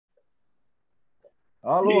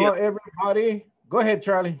Aloha, Yeah. everybody. Go ahead,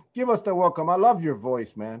 Charlie. Give us the welcome. I love your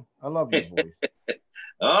voice, man. I love your voice.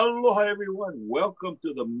 Aloha, everyone. Welcome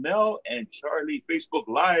to the Mel and Charlie Facebook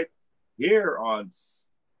Live here on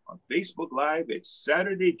Facebook Live. It's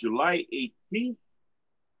Saturday, July 18th.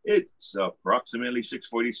 It's approximately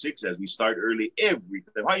 6:46 as we start early every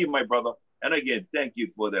time. How are you, my brother? And again, thank you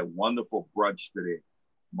for that wonderful brunch today.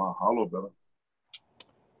 Mahalo, brother.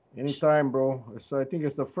 Anytime, bro. So I think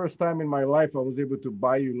it's the first time in my life I was able to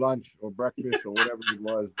buy you lunch or breakfast or whatever it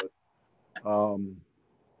was. But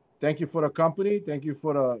thank you for the company. Thank you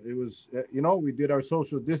for the. It was, we did our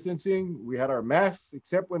social distancing. We had our masks,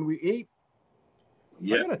 except when we ate. I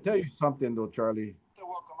Yeah. gotta tell you something though, Charlie. You're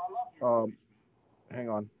welcome. I love your Um, voice. Hang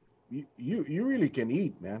on. You really can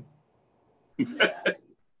eat, man.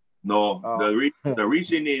 no, Uh, the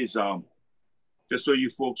reason is just so you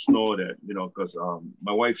folks know that because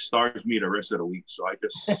my wife stars me the rest of the week, so I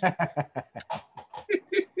just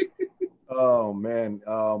Oh man.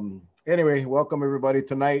 Anyway, welcome everybody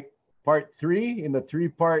tonight. Part three in the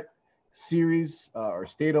three-part series, our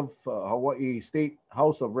State of Hawaii State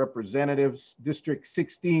House of Representatives, District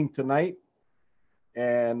 16 tonight.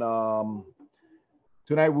 And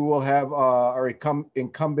tonight we will have our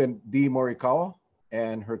incumbent D. Morikawa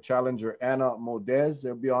and her challenger Anna Modez.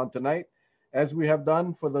 They'll be on tonight, as we have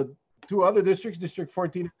done for the two other districts, District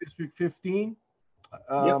 14 and District 15. yep.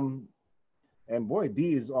 Um, and boy,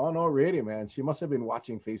 D is on already, man. She must have been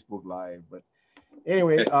watching Facebook Live. But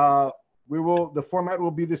anyway, we will. The format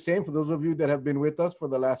will be the same for those of you that have been with us for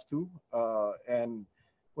the last two, and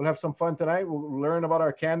we'll have some fun tonight. We'll learn about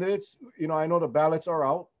our candidates. I know the ballots are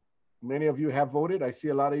out. Many of you have voted. I see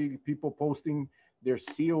a lot of you people posting their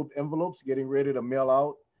sealed envelopes, getting ready to mail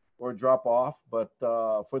out or drop off. But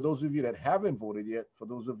for those of you that haven't voted yet, for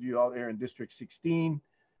those of you out there in District 16,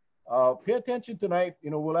 pay attention tonight.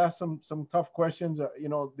 We'll ask some tough questions.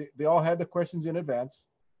 They all had the questions in advance.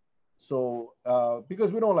 So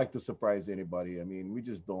because we don't like to surprise anybody. I mean, we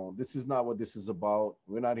just don't. This is not what this is about.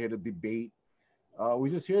 We're not here to debate. We're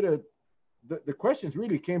just here to. The questions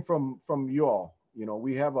really came from you all.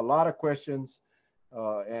 We have a lot of questions,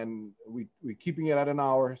 and we're keeping it at an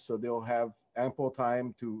hour, so they'll have ample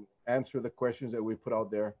time to answer the questions that we put out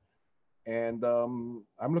there. And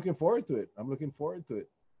I'm looking forward to it. I'm looking forward to it.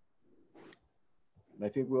 And I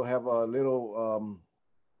think we'll have a little.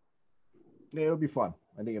 Yeah, it'll be fun.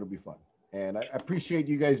 I think it'll be fun. And I appreciate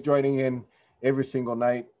you guys joining in every single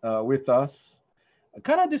night with us.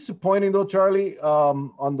 Kind of disappointing though, Charlie,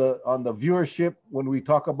 on the viewership when we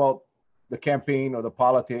talk about the campaign or the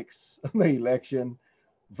politics, the election,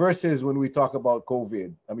 versus when we talk about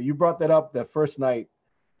COVID. I mean, you brought that up that first night.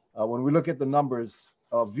 When we look at the numbers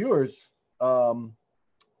of viewers, um,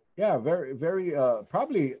 yeah, very, very,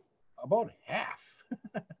 probably about half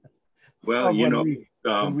Well, of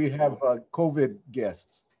when we have COVID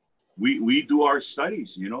guests. we do our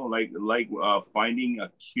studies, like finding a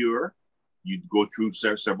cure. You go through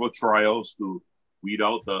several trials to weed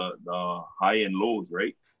out the high and lows,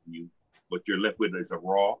 right? You what you're left with is a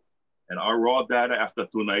raw, and our raw data after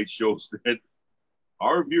 2 nights shows that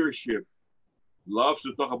our viewership loves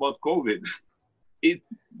to talk about COVID. it,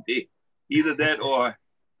 they, either that or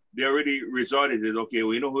they already resorted to okay,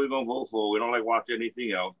 we know who we're gonna vote for. We don't like watch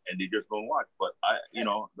anything else, and they just don't watch. But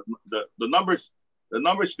the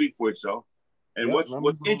numbers speak for itself. And Yeah, what's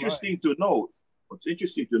numbers don't lie. what's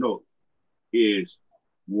interesting to note is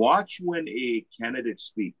watch when a candidate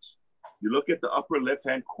speaks. You look at the upper left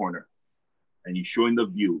hand corner, and you're showing the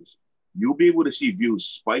views. You'll be able to see views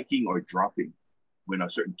spiking or dropping when a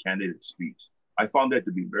certain candidate speaks. I found that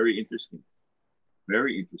to be very interesting.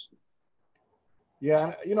 Very interesting.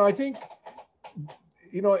 Yeah, I think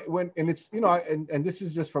when and it's and this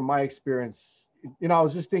is just from my experience. I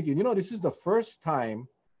was just thinking, this is the first time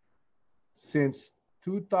since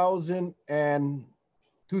 2000 and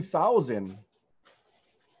 2000.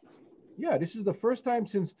 Yeah, this is the first time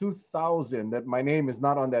since 2000 that my name is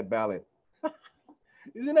not on that ballot.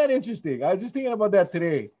 Isn't that interesting? I was just thinking about that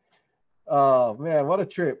today. Man, what a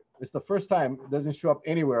trip. It's the first time it doesn't show up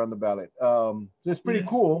anywhere on the ballot. So it's pretty Yeah.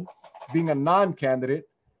 cool being a non-candidate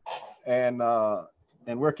and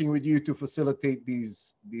working with you to facilitate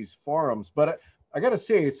these forums. But I gotta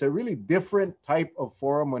say, it's a really different type of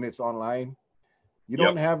forum when it's online. You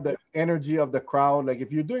don't Yep. have the energy of the crowd. Like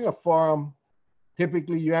if you're doing a forum,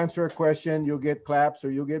 typically you answer a question, you'll get claps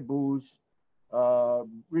or you'll get boos.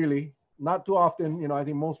 Really, not too often. I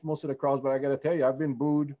think most of the crowds. But I gotta tell you, I've been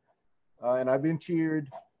booed and I've been cheered.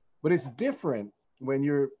 But it's different when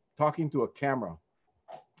you're talking to a camera.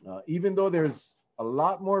 Even though there's a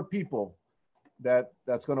lot more people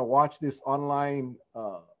that's going to watch this online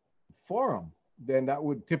forum, than that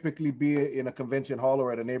would typically be in a convention hall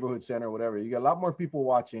or at a neighborhood center or whatever. You get a lot more people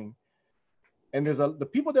watching. And the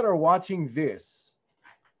people that are watching this,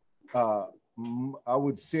 I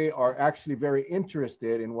would say, are actually very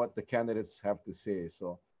interested in what the candidates have to say.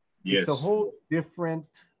 So it's a whole different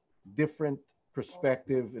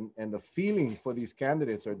perspective, and the feeling for these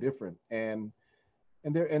candidates are different. And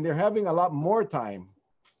they're having a lot more time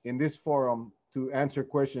in this forum to answer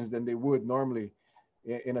questions than they would normally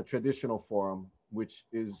in a traditional forum, which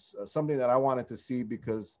is something that I wanted to see,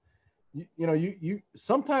 because you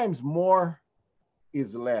sometimes more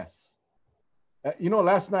is less.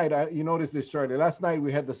 Last night, you noticed this, Charlie. Last night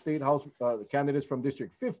we had the state house candidates from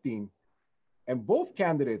District 15, and both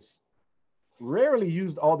candidates rarely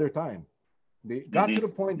used all their time. They got to the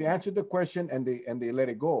point, they answered the question, and they let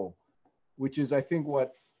it go, which is, I think,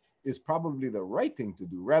 what is probably the right thing to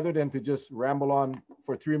do, rather than to just ramble on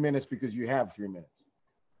for 3 minutes because you have 3 minutes.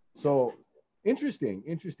 So interesting.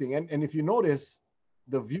 And if you notice,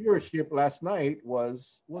 the viewership last night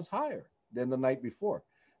was higher than the night before.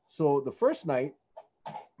 So the first night,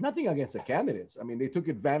 nothing against the candidates. I mean, they took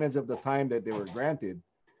advantage of the time that they were granted.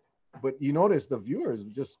 But you notice the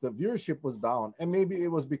viewership was down, and maybe it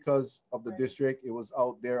was because of the district. It was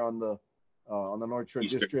out there on the North Shore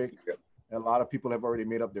district. A lot of people have already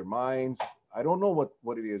made up their minds. I don't know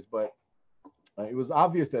what it is, but it was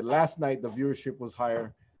obvious that last night the viewership was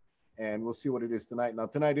higher, and we'll see what it is tonight. Now,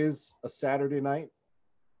 tonight is a Saturday night.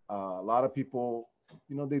 A lot of people,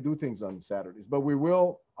 they do things on Saturdays, but we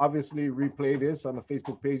will obviously replay this on the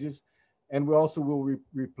Facebook pages, and we also will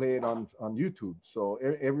replay it on YouTube. So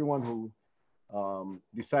everyone who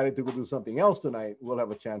decided to go do something else tonight will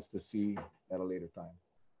have a chance to see at a later time.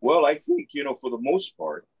 Well, I think, for the most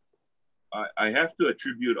part, I have to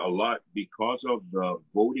attribute a lot because of the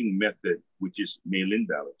voting method, which is mail-in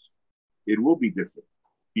ballots. It will be different.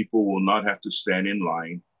 People will not have to stand in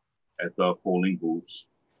line at the polling booths.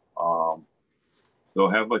 They'll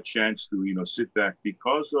have a chance to, sit back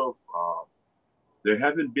because of there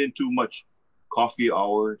haven't been too much coffee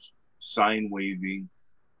hours, sign waving,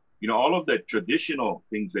 all of the traditional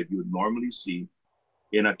things that you would normally see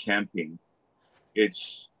in a campaign.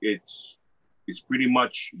 It's pretty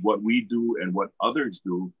much what we do and what others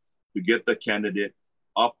do to get the candidate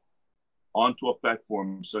up onto a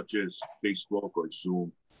platform such as Facebook or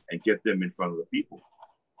Zoom and get them in front of the people.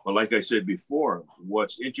 But like I said before,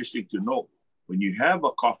 what's interesting to note, when you have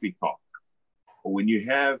a coffee talk, or when you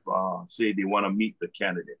have, say, they want to meet the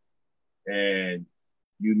candidate, and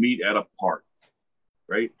you meet at a park,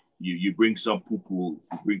 right? You bring some poo-poos,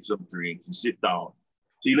 you bring some drinks, you sit down.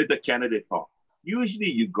 So you let the candidate talk. Usually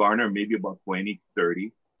you garner maybe about 20,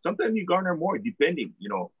 30. Sometimes you garner more, depending,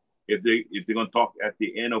 if they're going to talk at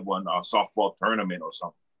the end of one softball tournament or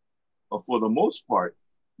something. But for the most part,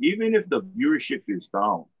 even if the viewership is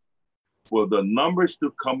down, for the numbers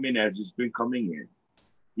to come in as it's been coming in,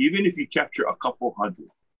 even if you capture a couple hundred,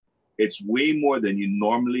 it's way more than you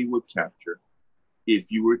normally would capture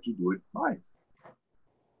if you were to do it live.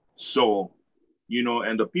 So,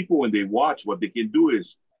 and the people, when they watch, what they can do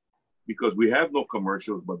is, because we have no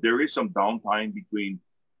commercials, but there is some downtime between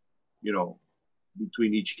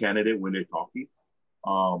each candidate when they're talking.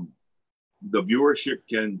 The viewership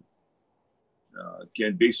can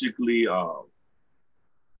basically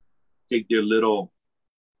take their little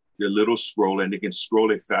scroll, and they can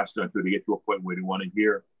scroll it faster until they get to a point where they want to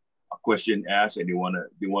hear a question asked, and they want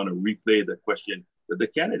to replay the question that the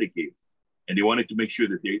candidate gave, and they wanted to make sure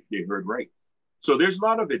that they heard right. So there's a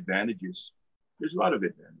lot of advantages.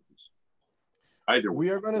 Either way.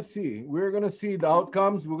 We're going to see the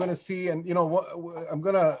outcomes. We're going to see, and I'm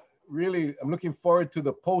looking forward to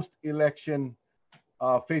the post-election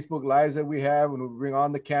Facebook Lives that we have, and we bring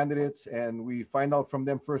on the candidates and we find out from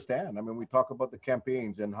them firsthand. I mean, we talk about the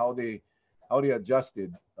campaigns and how they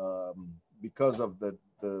adjusted because of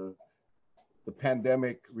the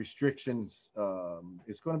pandemic restrictions.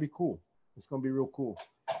 It's going to be cool. It's going to be real cool.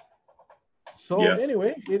 So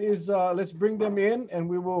anyway, it is. Let's bring them in, and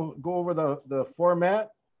we will go over the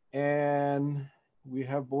format. And we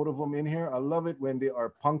have both of them in here. I love it when they are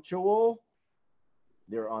punctual.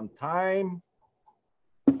 They're on time.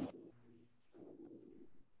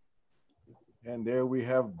 And there we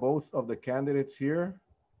have both of the candidates here.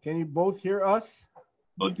 Can you both hear us?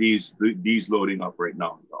 Oh, Dee's loading up right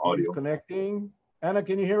now. The audio. Dee's connecting. Anna,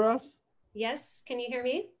 can you hear us? Yes. Can you hear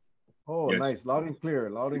me? Oh, yes. Nice. Loud and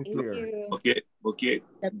clear. Thank you. Okay.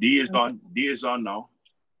 D is on now.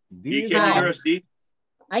 D, can you hear us, D?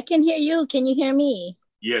 I can hear you. Can you hear me?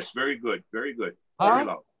 Yes, very good. Very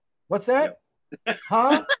loud. What's that?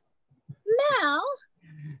 Huh? Now.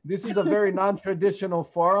 This is a very non-traditional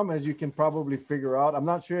forum, as you can probably figure out. I'm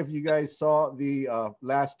not sure if you guys saw the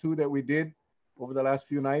last two that we did over the last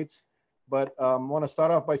few nights, but I want to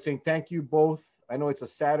start off by saying thank you both. I know it's a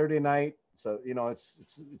Saturday night, so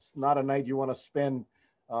it's not a night you want to spend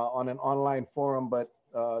on an online forum, but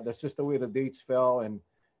that's just the way the dates fell. And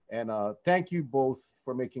thank you both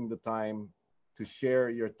for making the time to share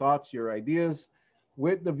your thoughts, your ideas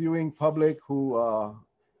with the viewing public who are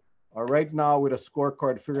right now with a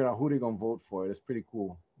scorecard figuring out who they're going to vote for. It's pretty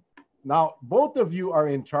cool. Now, both of you are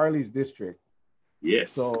in Charlie's district.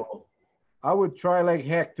 Yes. So I would try like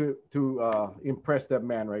heck to impress that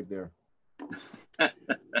man right there.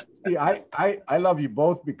 See, I love you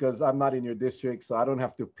both because I'm not in your district, so I don't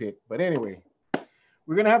have to pick. But anyway,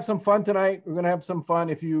 we're gonna have some fun tonight. We're gonna have some fun.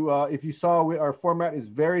 If you saw, our format is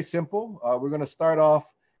very simple. We're gonna start off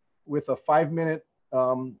with a 5-minute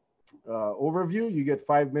overview. You get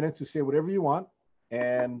 5 minutes to say whatever you want,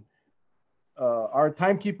 and our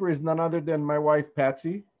timekeeper is none other than my wife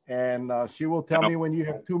Patsy, and she will tell me when you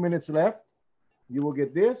have 2 minutes left. You will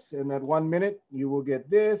get this, and at 1 minute you will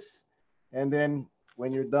get this, and then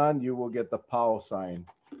when you're done, you will get the pow sign.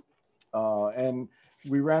 And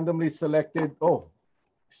we randomly selected. Oh,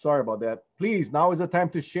 sorry about that. Please, now is the time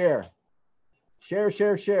to share. Share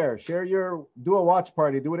your, do a watch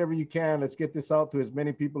party, do whatever you can. Let's get this out to as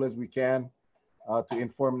many people as we can to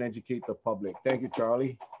inform and educate the public. Thank you,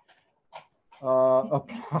 Charlie. And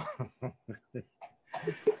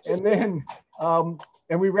then,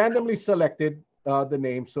 and we randomly selected the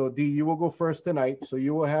name. So Dee, you will go first tonight. So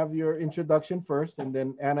you will have your introduction first, and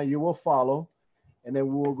then Anna, you will follow. And then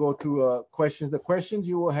we will go to questions. The questions,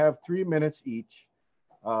 you will have 3 minutes each.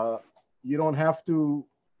 You don't have to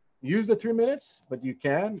use the 3 minutes, but you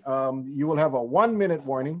can. You will have a 1 minute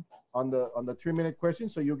warning on the 3 minute question.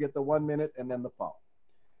 So you'll get the 1 minute and then the foul.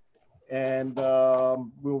 And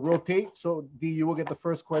we'll rotate. So Dee, you will get the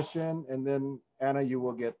first question, and then Anna, you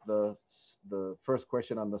will get the first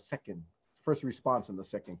question on the first response on the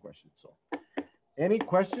second question. So any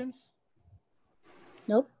questions?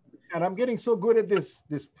 Nope. And I'm getting so good at this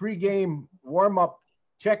pre-game warm-up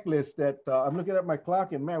checklist that I'm looking at my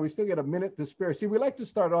clock, and man, we still get a minute to spare. See, we like to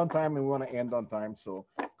start on time and we want to end on time, so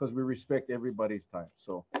because we respect everybody's time.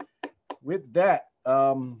 So with that,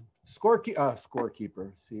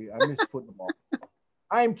 scorekeeper. See, I miss football.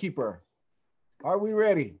 Timekeeper. Are we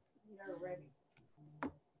ready? We are ready.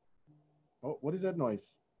 Oh, what is that noise?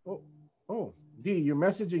 Oh, Dee, you're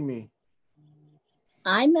messaging me.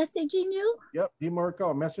 I'm messaging you? Yep, Dee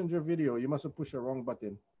Morikawa, messenger video. You must have pushed the wrong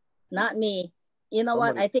button. Not me. You know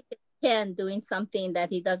Somebody. what? I think it's Ken doing something that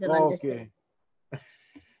he doesn't understand.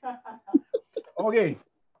 Okay.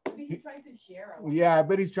 He's trying to share. Yeah, I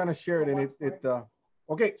bet he's trying to share it, and it.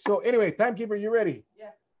 Okay, so anyway, timekeeper, you ready?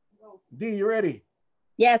 Yes. Go. Dee, you ready?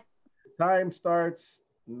 Yes. Time starts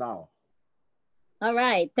now. All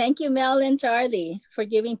right. Thank you, Mel and Charlie, for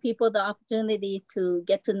giving people the opportunity to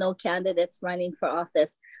get to know candidates running for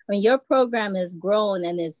office. I mean, your program has grown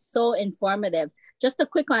and is so informative. Just a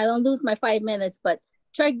quick one. I don't lose my 5 minutes, but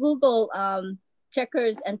try Google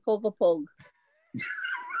Checkers and Pogo Pogue.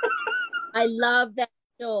 I love that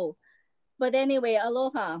show. But anyway,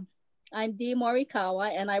 aloha. I'm Dee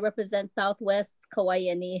Morikawa, and I represent Southwest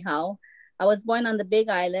Kauai and Niihau. I was born on the Big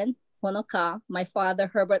Island, Honoka. My father,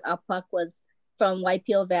 Herbert Apak, was from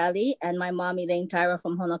Waipio Valley, and my mom, Elaine Tyra,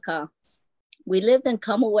 from Honoka. We lived in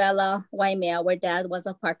Kamuela, Waimea, where Dad was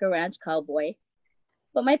a Parker Ranch cowboy.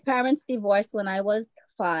 But my parents divorced when I was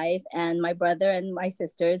 5, and my brother and my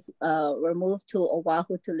sisters were moved to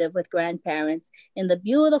Oahu to live with grandparents in the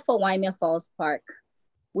beautiful Waimea Falls Park.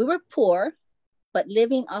 We were poor, but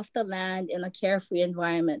living off the land in a carefree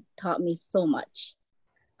environment taught me so much.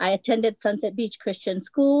 I attended Sunset Beach Christian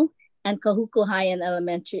School and Kahuku High and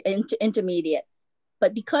intermediate.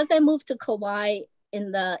 But because I moved to Kauai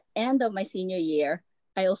in the end of my senior year,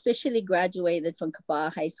 I officially graduated from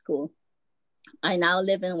Kapa'a High School. I now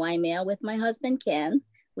live in Waimea with my husband, Ken.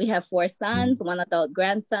 We have 4 sons, 1 adult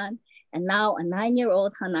grandson, and now a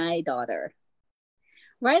 9-year-old Hanai daughter.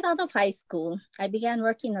 Right out of high school, I began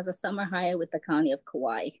working as a summer hire with the County of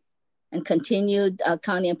Kauai and continued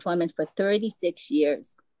county employment for 36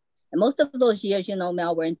 years. And most of those years, you know,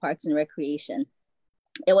 Mel, were in Parks and Recreation.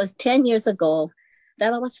 It was 10 years ago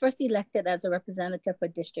that I was first elected as a representative for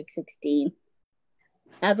District 16.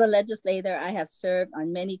 As a legislator, I have served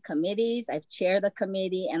on many committees. I've chaired a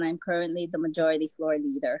committee, and I'm currently the majority floor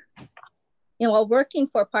leader. You know, while working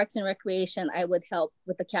for Parks and Recreation, I would help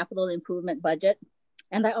with the capital improvement budget.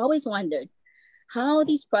 And I always wondered how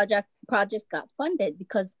these projects got funded,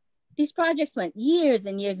 because these projects went years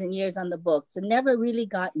and years and years on the books and never really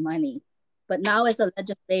got money. But now as a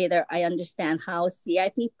legislator, I understand how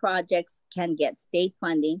CIP projects can get state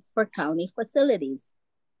funding for county facilities.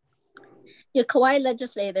 Your Kauai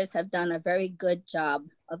legislators have done a very good job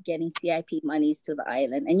of getting CIP monies to the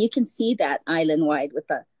island. And you can see that island-wide with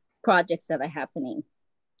the projects that are happening.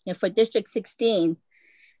 And for District 16,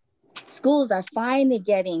 schools are finally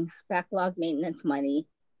getting backlog maintenance money.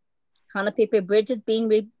 Hanapepe Bridge is being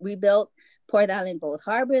rebuilt. Port Island Boat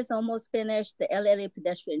Harbor is almost finished. The LLA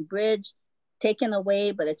pedestrian bridge taken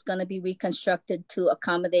away, but it's going to be reconstructed to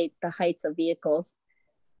accommodate the heights of vehicles.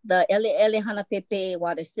 The LA Hanapepe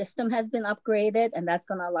water system has been upgraded, and that's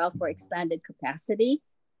going to allow for expanded capacity.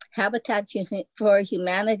 Habitat for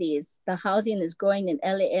Humanities, the housing is growing in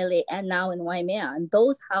LA and now in Waimea, and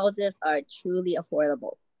those houses are truly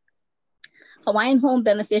affordable. Hawaiian home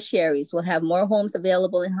beneficiaries will have more homes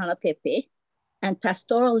available in Hanapepe, and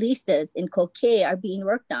pastoral leases in Kokea are being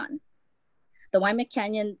worked on. The Waimea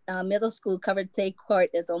Canyon Middle School covered play court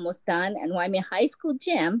is almost done, and Waimea High School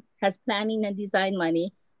gym has planning and design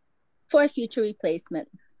money for a future replacement.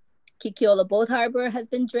 Kikiola Boat Harbor has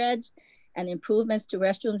been dredged, and improvements to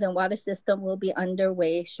restrooms and water system will be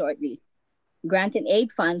underway shortly. Grant and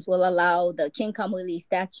aid funds will allow the King Kamuli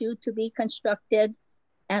statue to be constructed,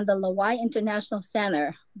 and the Lawai International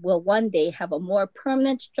Center will one day have a more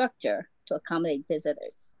permanent structure to accommodate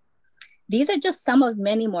visitors. These are just some of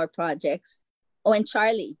many more projects. Oh, and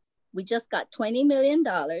Charlie, we just got $20 million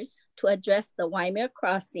to address the Waimea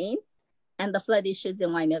Crossing and the flood issues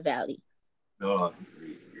in Waimea Valley. Oh,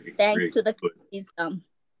 Thanks to the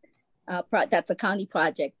that's a county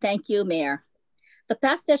project. Thank you, Mayor. The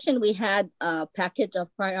past session, we had a package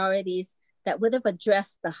of priorities that would have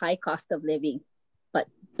addressed the high cost of living, but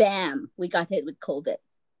bam, we got hit with COVID.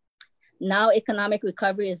 Now economic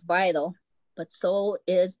recovery is vital, but so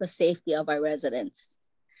is the safety of our residents.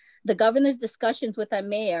 The governor's discussions with our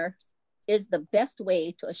mayor is the best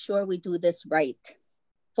way to assure we do this right.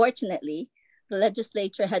 Fortunately, the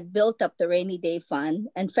legislature had built up the rainy day fund,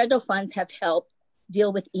 and federal funds have helped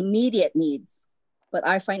deal with immediate needs. But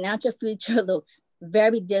our financial future looks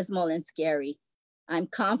very dismal and scary. I'm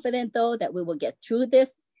confident, though, that we will get through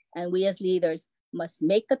this, and we as leaders must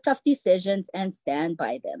make the tough decisions and stand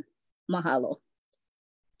by them. Mahalo.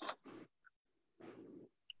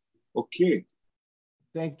 Okay.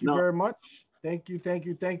 Thank you very much. Thank you, thank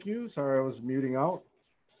you, thank you. Sorry, I was muting out.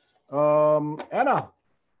 Anna,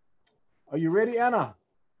 are you ready, Anna?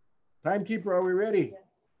 Timekeeper, are we ready?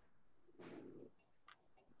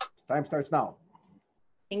 Time starts now.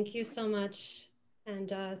 Thank you so much. And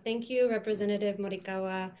thank you, Representative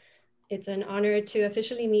Morikawa. It's an honor to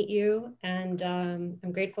officially meet you. And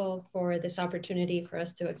I'm grateful for this opportunity for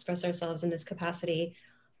us to express ourselves in this capacity.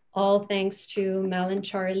 All thanks to Mel and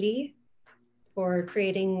Charlie for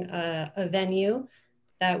creating a venue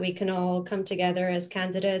that we can all come together as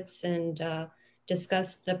candidates and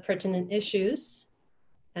discuss the pertinent issues.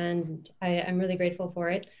 And I'm really grateful for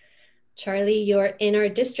it. Charlie, you're in our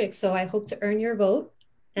district, so I hope to earn your vote.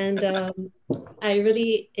 And I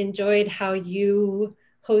really enjoyed how you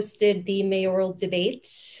hosted the mayoral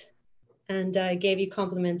debate, and I gave you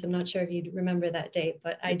compliments. I'm not sure if you remember that day,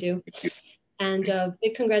 but I do. And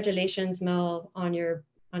big congratulations, Mel, on your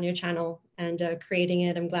channel and creating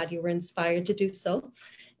it. I'm glad you were inspired to do so.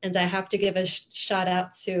 And I have to give a shout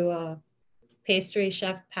out to pastry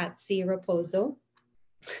chef Patsy Raposo.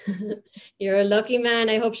 You're a lucky man.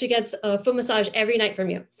 I hope she gets a foot massage every night from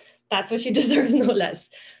you. That's what she deserves, no less.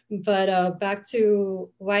 But back to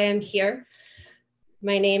why I'm here.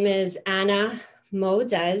 My name is Anna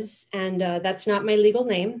Modez, and that's not my legal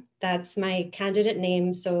name. That's my candidate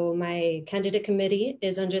name. So my candidate committee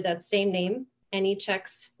is under that same name. Any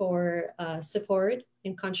checks for support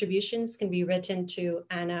and contributions can be written to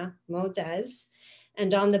Anna Modez.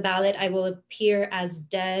 And on the ballot, I will appear as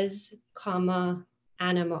Des,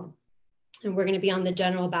 Anna Mo. And we're going to be on the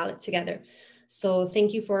general ballot together. So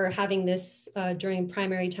thank you for having this during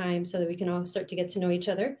primary time so that we can all start to get to know each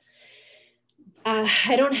other.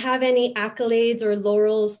 I don't have any accolades or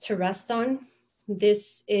laurels to rest on.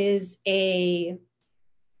 This is a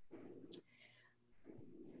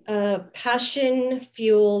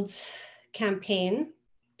passion-fueled campaign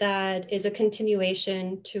that is a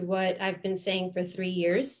continuation to what I've been saying for 3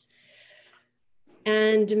 years.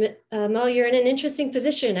 And Mel, you're in an interesting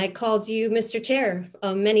position. I called you Mr. Chair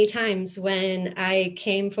many times when I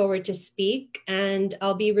came forward to speak, and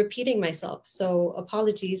I'll be repeating myself. So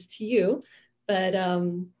apologies to you, but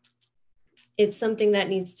it's something that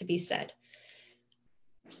needs to be said.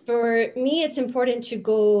 For me, it's important to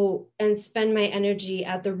go and spend my energy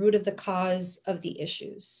at the root of the cause of the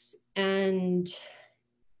issues. And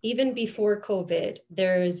even before COVID,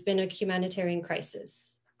 there's been a humanitarian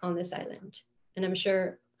crisis on this island, and I'm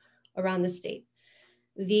sure around the state.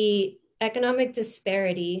 The economic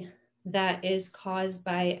disparity that is caused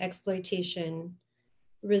by exploitation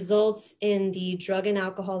results in the drug and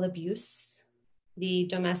alcohol abuse, the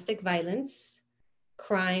domestic violence,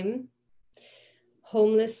 crime,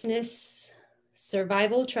 homelessness,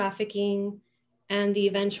 survival trafficking, and the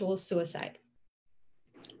eventual suicide.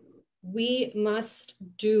 We must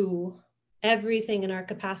do everything in our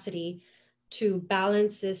capacity to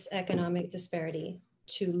balance this economic disparity,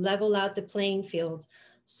 to level out the playing field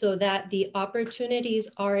so that the opportunities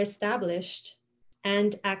are established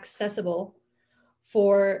and accessible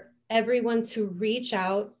for everyone to reach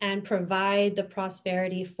out and provide the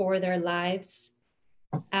prosperity for their lives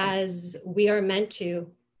as we are meant to.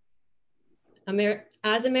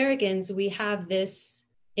 As Americans, we have this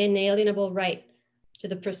inalienable right to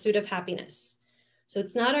the pursuit of happiness. So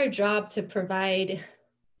it's not our job to provide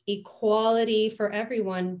equality for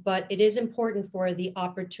everyone, but it is important for the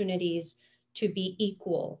opportunities to be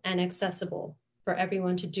equal and accessible for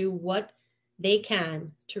everyone to do what they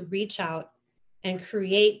can to reach out and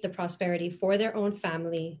create the prosperity for their own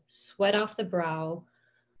family, sweat off the brow,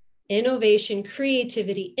 innovation,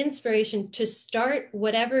 creativity, inspiration to start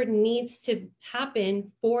whatever needs to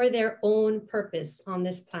happen for their own purpose on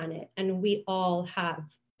this planet. And we all have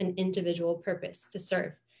an individual purpose to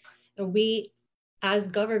serve. And we, as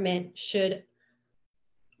government, should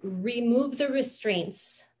remove the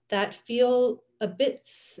restraints that feel a bit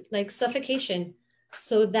like suffocation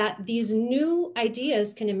so that these new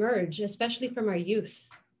ideas can emerge, especially from our youth.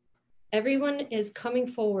 Everyone is coming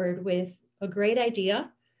forward with a great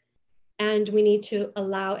idea, and we need to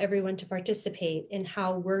allow everyone to participate in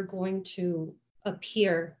how we're going to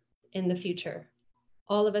appear in the future,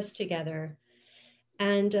 all of us together.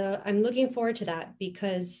 And I'm looking forward to that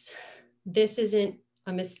because this isn't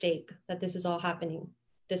a mistake that this is all happening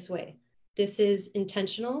this way. This is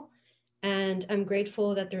intentional. And I'm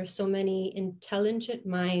grateful that there are so many intelligent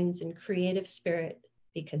minds and creative spirit,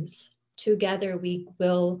 because together we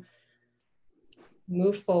will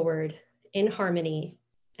move forward in harmony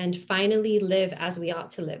and finally live as we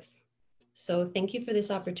ought to live. So thank you for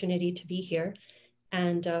this opportunity to be here.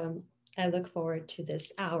 And I look forward to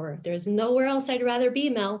this hour. There's nowhere else I'd rather be,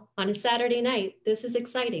 Mel, on a Saturday night. This is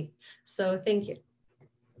exciting. So thank you.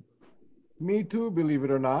 Me too, believe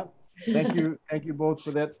it or not. Thank you. Thank you both for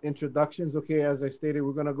that introductions. Okay, as I stated,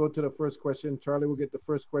 we're going to go to the first question. Charlie will get the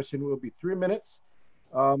first question. It will be 3 minutes.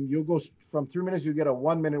 You'll go from 3 minutes, you get a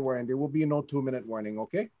 1 minute warning. There will be no 2 minute warning,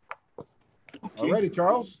 okay? Okay. All righty,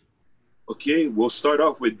 Charles. Okay, we'll start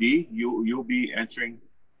off with D. You'll be answering.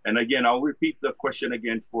 And again, I'll repeat the question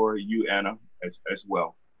again for you, Anna, as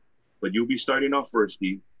well. But you'll be starting off first,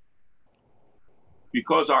 D.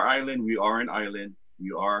 Because our island, we are an island.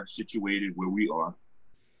 We are situated where we are.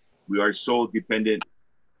 We are so dependent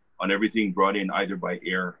on everything brought in either by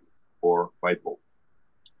air or by boat.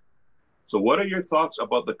 So what are your thoughts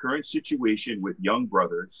about the current situation with young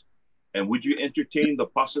brothers? And would you entertain the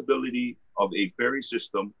possibility of a ferry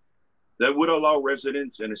system that would allow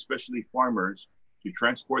residents and especially farmers to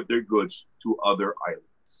transport their goods to other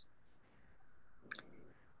islands?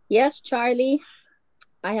 Yes, Charlie,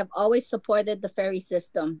 I have always supported the ferry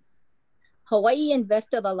system. Hawaii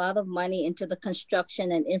invested a lot of money into the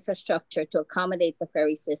construction and infrastructure to accommodate the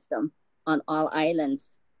ferry system on all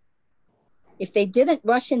islands. If they didn't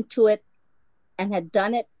rush into it and had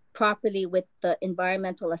done it properly with the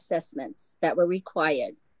environmental assessments that were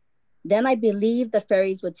required, then I believe the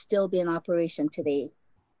ferries would still be in operation today.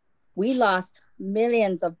 We lost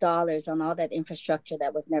millions of dollars on all that infrastructure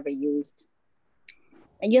that was never used.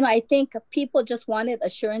 And, I think people just wanted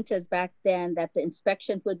assurances back then that the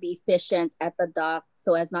inspections would be efficient at the dock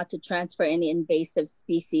so as not to transfer any invasive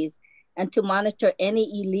species and to monitor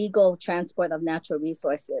any illegal transport of natural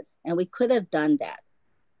resources. And we could have done that.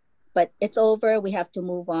 But it's over. We have to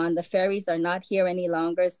move on. The ferries are not here any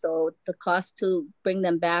longer. So the cost to bring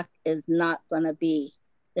them back is not going to be,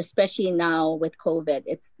 especially now with COVID,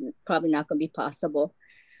 it's probably not going to be possible.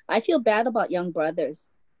 I feel bad about young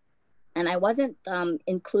brothers. And I wasn't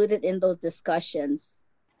included in those discussions.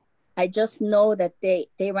 I just know that they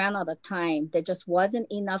ran out of time. There just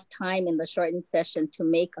wasn't enough time in the shortened session to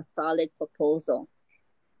make a solid proposal.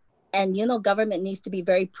 And, government needs to be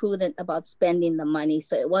very prudent about spending the money.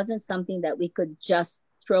 So it wasn't something that we could just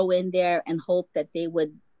throw in there and hope that they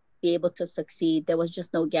would be able to succeed. There was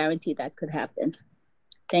just no guarantee that could happen.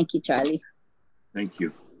 Thank you, Charlie. Thank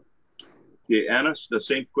you. Okay, Anna, the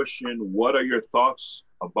same question. What are your thoughts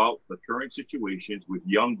about the current situations with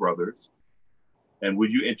young brothers? And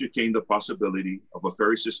would you entertain the possibility of a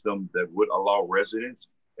ferry system that would allow residents,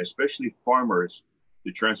 especially farmers,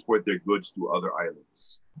 to transport their goods to other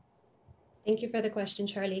islands? Thank you for the question,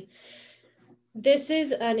 Charlie. This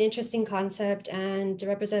is an interesting concept, and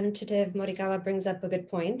Representative Morikawa brings up a good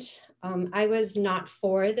point. I was not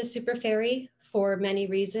for the super ferry for many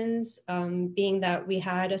reasons, being that we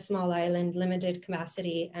had a small island, limited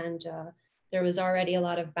capacity, and there was already a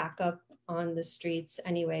lot of backup on the streets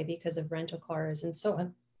anyway because of rental cars and so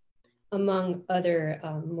on, among other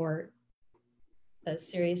more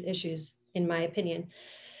serious issues, in my opinion.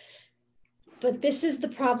 But this is the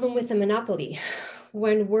problem with a monopoly.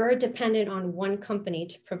 When we're dependent on one company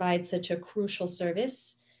to provide such a crucial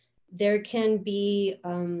service, there can be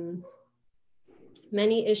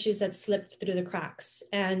many issues that slip through the cracks.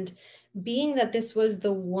 And being that this was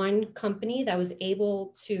the one company that was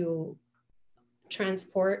able to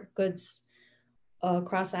transport goods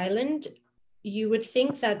across island, you would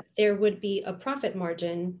think that there would be a profit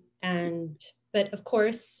margin. But of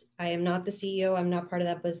course, I am not the CEO. I'm not part of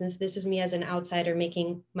that business. This is me as an outsider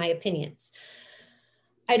making my opinions.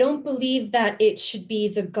 I don't believe that it should be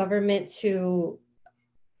the government to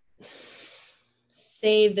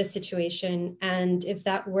save the situation. And if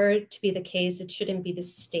that were to be the case, it shouldn't be the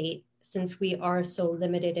state, since we are so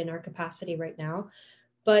limited in our capacity right now.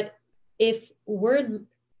 But if we're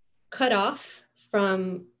cut off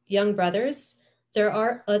from young brothers, there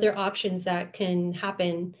are other options that can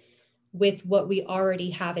happen with what we already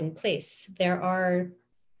have in place. There are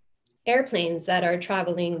airplanes that are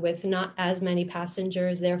traveling with not as many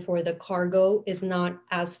passengers, therefore the cargo is not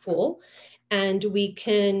as full. And we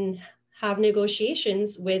can have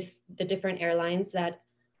negotiations with the different airlines that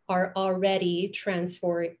are already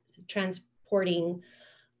transporting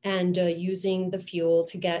and using the fuel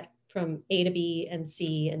to get from A to B and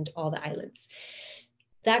C and all the islands.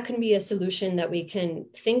 That can be a solution that we can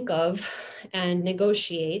think of and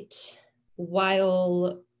negotiate,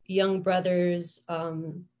 while young brothers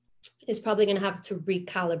is probably going to have to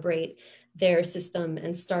recalibrate their system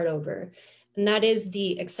and start over. And that is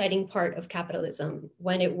the exciting part of capitalism.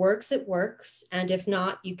 When it works, it works. And if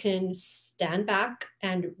not, you can stand back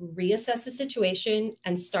and reassess the situation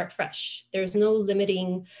and start fresh. There's no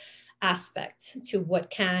limiting aspect to what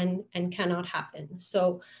can and cannot happen.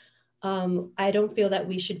 So I don't feel that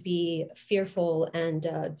we should be fearful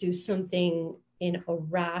and do something in a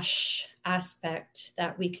rash aspect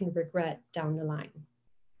that we can regret down the line.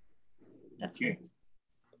 That's okay. it.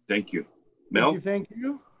 Thank you. Mel? Thank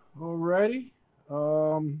you. All righty.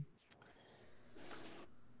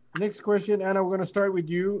 Next question, Anna, we're going to start with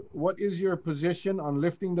you. What is your position on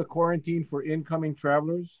lifting the quarantine for incoming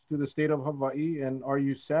travelers to the state of Hawaii, and are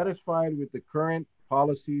you satisfied with the current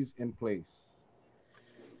policies in place?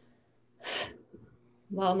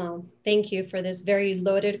 Well, Mel, thank you for this very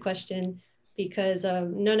loaded question, because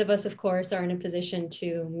none of us, of course, are in a position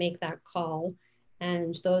to make that call.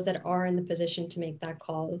 And those that are in the position to make that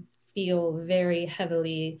call feel very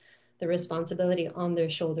heavily the responsibility on their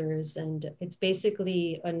shoulders. And it's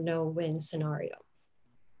basically a no-win scenario.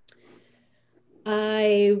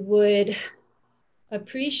 I would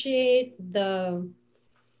appreciate the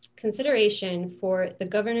consideration for the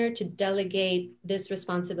governor to delegate this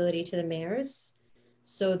responsibility to the mayors,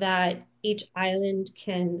 so that each island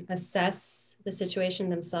can assess the situation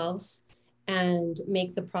themselves and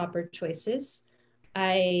make the proper choices.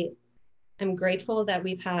 I am grateful that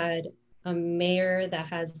we've had a mayor that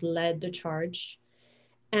has led the charge.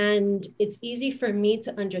 And it's easy for me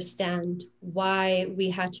to understand why we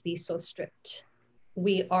had to be so strict.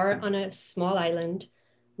 We are on a small island,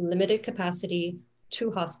 limited capacity,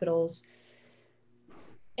 2 hospitals.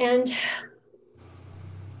 And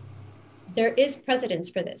there is precedence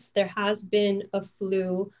for this. There has been a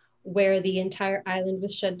flu where the entire island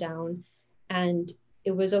was shut down and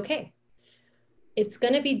it was okay. It's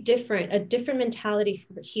going to be different, a different mentality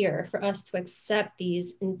here for us to accept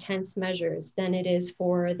these intense measures than it is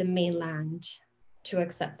for the mainland to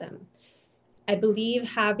accept them. I believe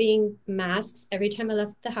having masks, every time I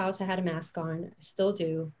left the house, I had a mask on. I still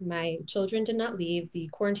do. My children did not leave. The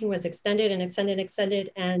quarantine was extended and extended and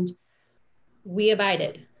extended, and we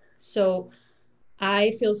abided. So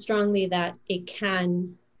I feel strongly that it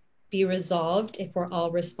can be resolved if we're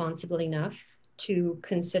all responsible enough to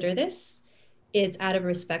consider this. It's out of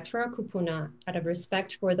respect for our kupuna, out of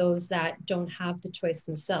respect for those that don't have the choice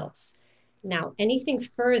themselves. Now, anything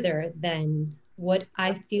further than what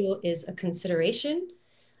I feel is a consideration,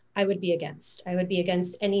 I would be against. I would be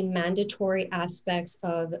against any mandatory aspects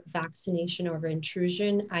of vaccination over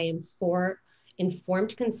intrusion. I am for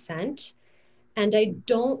informed consent. And I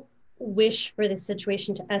don't wish for the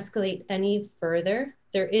situation to escalate any further.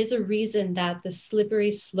 There is a reason that the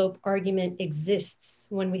slippery slope argument exists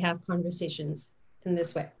when we have conversations in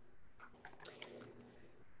this way.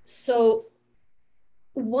 So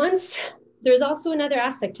there's also another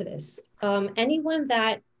aspect to this. Anyone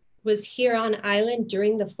that was here on island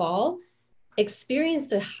during the fall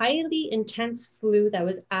experienced a highly intense flu that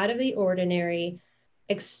was out of the ordinary.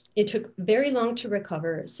 It took very long to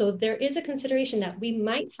recover. So there is a consideration that we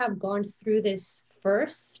might have gone through this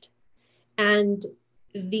first and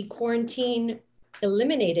the quarantine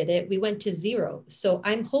eliminated it. We went to 0. So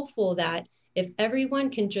I'm hopeful that if everyone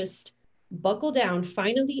can just buckle down,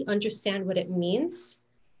 finally understand what it means,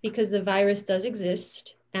 because the virus does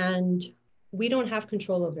exist and we don't have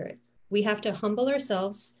control over it. We have to humble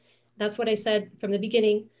ourselves. That's what I said from the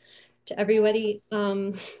beginning to everybody.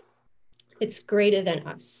 It's greater than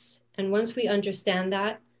us. And once we understand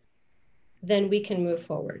that, then we can move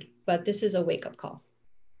forward. But this is a wake-up call.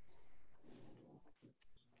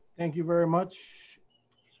 Thank you very much,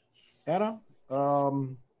 Anna.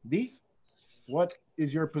 Dee, what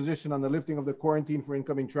is your position on the lifting of the quarantine for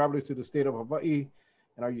incoming travelers to the state of Hawaii?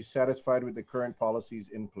 And are you satisfied with the current policies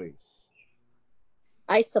in place?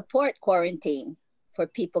 I support quarantine for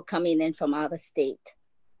people coming in from out of state.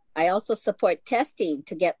 I also support testing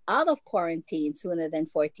to get out of quarantine sooner than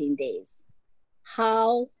 14 days.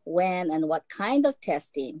 How, when, and what kind of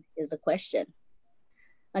testing is the question.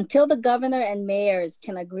 Until the governor and mayors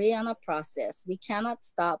can agree on a process, we cannot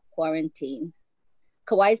stop quarantine.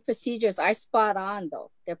 Kauai's procedures are spot on,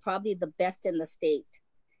 though. They're probably the best in the state.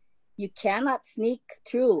 You cannot sneak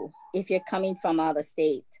through if you're coming from out of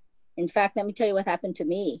state. In fact, let me tell you what happened to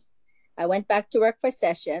me. I went back to work for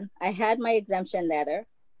session. I had my exemption letter.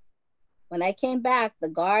 When I came back, the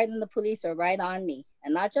guard and the police were right on me.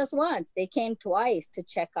 And not just once, they came twice to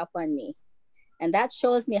check up on me. And that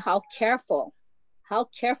shows me how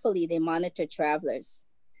carefully they monitor travelers.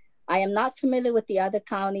 I am not familiar with the other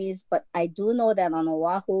counties, but I do know that on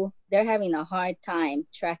Oahu, they're having a hard time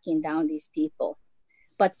tracking down these people.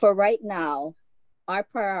 But for right now, our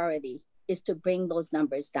priority is to bring those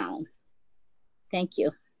numbers down. Thank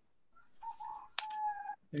you.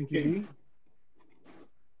 Thank you, Dee.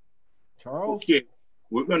 Charles? Okay,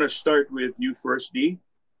 we're going to start with you first, Dee.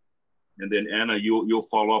 And then Anna, you'll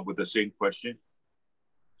follow up with the same question.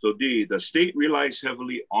 So Dee, the state relies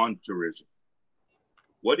heavily on tourism.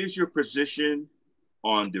 What is your position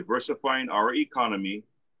on diversifying our economy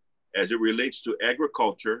as it relates to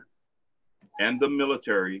agriculture and the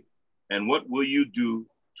military? And what will you do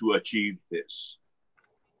to achieve this?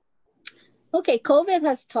 Okay, COVID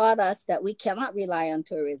has taught us that we cannot rely on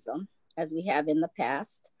tourism as we have in the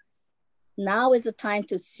past. Now is the time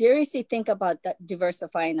to seriously think about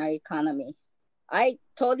diversifying our economy. I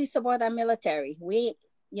totally support our military. We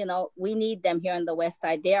need them here on the West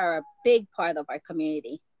Side. They are a big part of our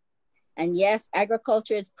community. And yes,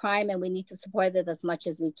 agriculture is prime and we need to support it as much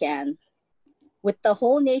as we can. With the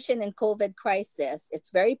whole nation in COVID crisis, it's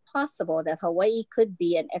very possible that Hawaii could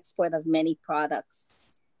be an export of many products.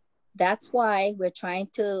 That's why we're trying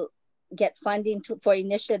to get funding for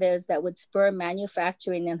initiatives that would spur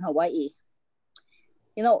manufacturing in Hawaii.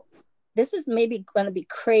 You know, this is maybe going to be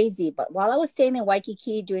crazy, but while I was staying in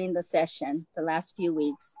Waikiki during the session, the last few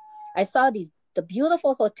weeks, I saw the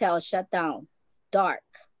beautiful hotels shut down, dark,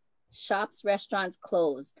 shops, restaurants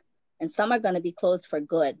closed, and some are going to be closed for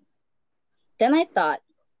good. Then I thought,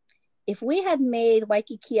 if we had made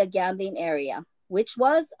Waikiki a gambling area, which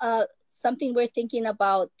was something we're thinking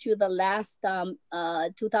about through the last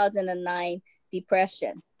 2009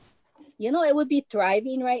 depression, it would be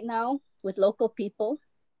thriving right now with local people.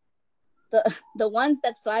 The ones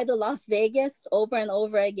that fly to Las Vegas over and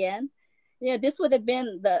over again, this would have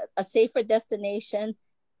been a safer destination,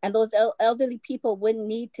 and those elderly people wouldn't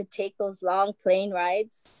need to take those long plane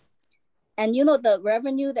rides. And the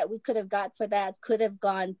revenue that we could have got for that could have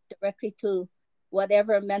gone directly to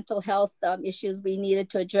whatever mental health issues we needed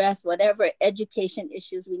to address, whatever education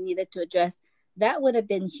issues we needed to address. That would have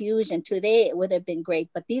been huge, and today it would have been great.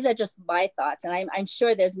 But these are just my thoughts, and I'm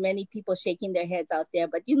sure there's many people shaking their heads out there.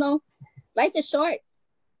 But life is short.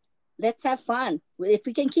 Let's have fun. If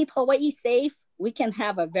we can keep Hawaii safe, we can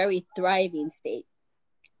have a very thriving state.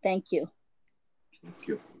 Thank you. Thank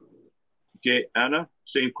you. Okay, Anna,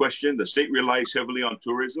 same question. The state relies heavily on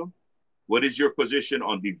tourism. What is your position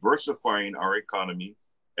on diversifying our economy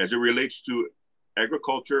as it relates to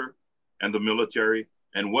agriculture and the military?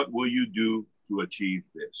 And what will you do to achieve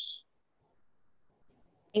this?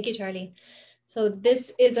 Thank you, Charlie. So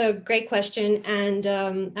this is a great question. And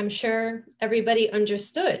I'm sure everybody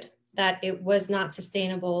understood that it was not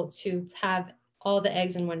sustainable to have all the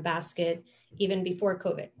eggs in one basket, even before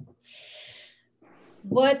COVID.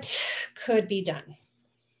 What could be done?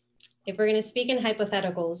 If we're going to speak in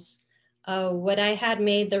hypotheticals, what I had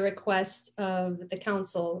made the request of the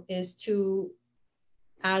council is to,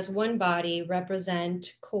 as one body,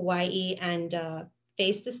 represent Kauai and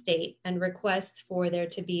face the state and request for there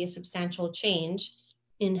to be a substantial change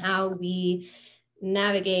in how we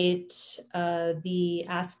navigate the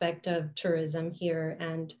aspect of tourism here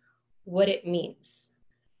and what it means.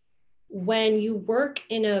 When you work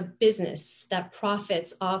in a business that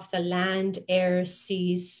profits off the land, air,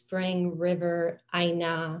 sea, spring, river,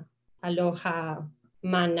 aina, aloha,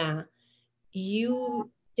 mana,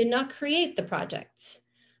 you did not create the project.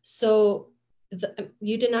 So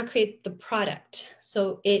you did not create the product.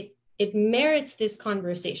 So it merits this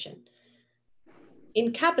conversation.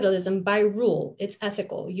 In capitalism, by rule, it's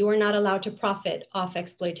ethical. You are not allowed to profit off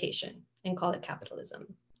exploitation and call it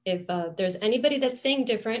capitalism. If there's anybody that's saying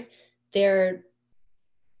different, they're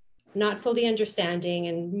not fully understanding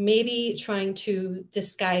and maybe trying to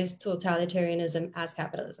disguise totalitarianism as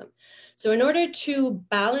capitalism. So in order to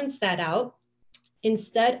balance that out,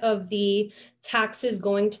 instead of the taxes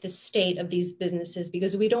going to the state of these businesses,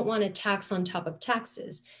 because we don't want to tax on top of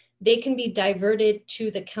taxes, they can be diverted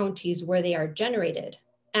to the counties where they are generated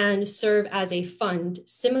and serve as a fund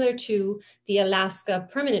similar to the Alaska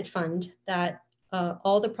Permanent Fund that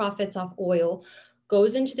all the profits off oil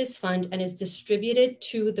goes into this fund and is distributed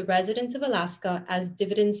to the residents of Alaska as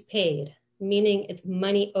dividends paid, meaning it's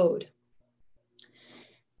money owed.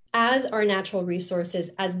 As our natural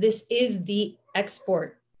resources, as this is the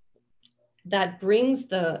export that brings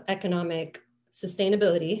the economic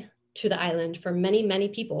sustainability to the island for many, many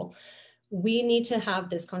people, we need to have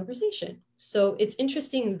this conversation. So it's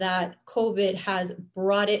interesting that COVID has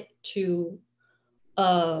brought it to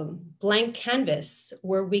a blank canvas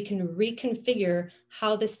where we can reconfigure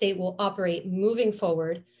how the state will operate moving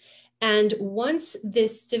forward. And once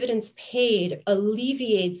this dividends paid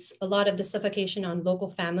alleviates a lot of the suffocation on local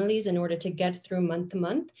families in order to get through month to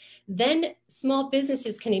month, then small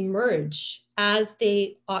businesses can emerge as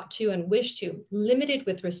they ought to and wish to, limited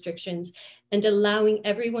with restrictions and allowing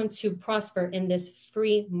everyone to prosper in this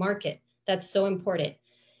free market that's so important.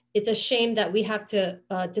 It's a shame that we have to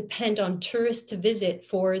depend on tourists to visit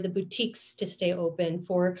for the boutiques to stay open,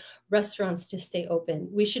 for restaurants to stay open.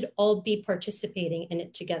 We should all be participating in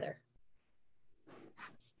it together.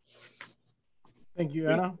 Thank you,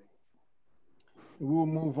 Anna. We'll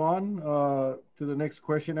move on to the next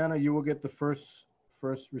question. Anna, you will get the first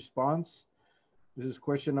response. This is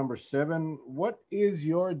question number 7. What is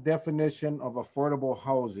your definition of affordable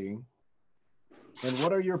housing? And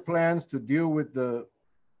what are your plans to deal with the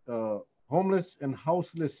homeless and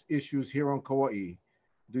houseless issues here on Kauai?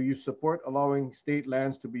 Do you support allowing state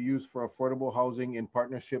lands to be used for affordable housing in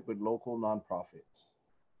partnership with local nonprofits?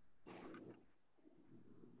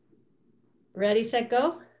 Ready, set,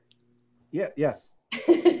 go? Yeah, yes.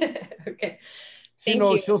 Okay. She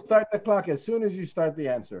knows she'll start the clock as soon as you start the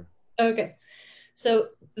answer. Okay. So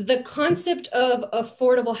the concept of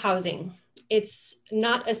affordable housing, it's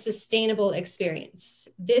not a sustainable experience.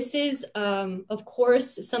 This is, of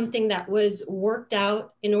course, something that was worked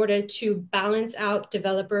out in order to balance out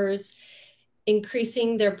developers,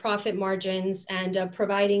 increasing their profit margins and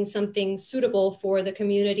providing something suitable for the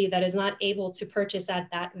community that is not able to purchase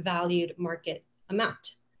at that valued market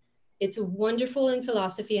amount. It's wonderful in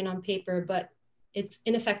philosophy and on paper, but it's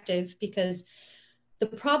ineffective because the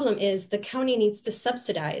problem is the county needs to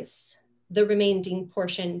subsidize the remaining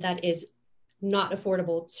portion that is not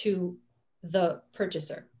affordable to the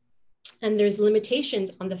purchaser. And there's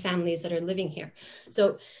limitations on the families that are living here.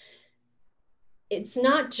 So it's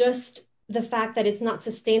not just the fact that it's not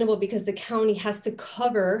sustainable because the county has to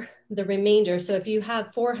cover the remainder. So if you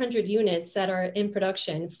have 400 units that are in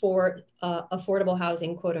production for affordable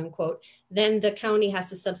housing, quote unquote, then the county has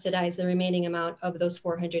to subsidize the remaining amount of those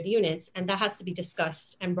 400 units. And that has to be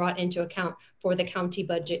discussed and brought into account for the county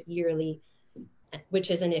budget yearly,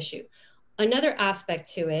 which is an issue. Another aspect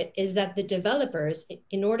to it is that the developers,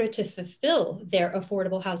 in order to fulfill their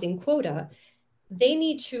affordable housing quota, they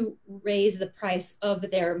need to raise the price of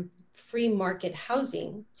their free market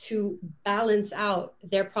housing to balance out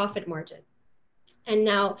their profit margin. And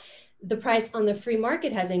now the price on the free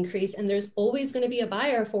market has increased and there's always going to be a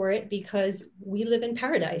buyer for it because we live in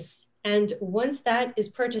paradise. And once that is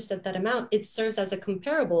purchased at that amount, it serves as a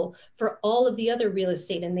comparable for all of the other real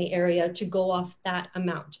estate in the area to go off that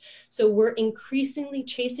amount. So we're increasingly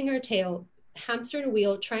chasing our tail, hamster in a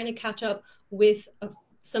wheel, trying to catch up with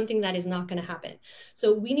something that is not going to happen.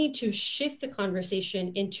 So we need to shift the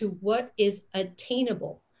conversation into what is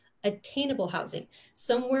attainable. attainable housing,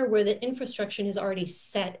 somewhere where the infrastructure is already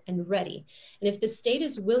set and ready. And if the state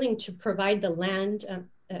is willing to provide the land,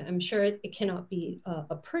 I'm sure it cannot be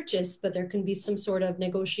a purchase, but there can be some sort of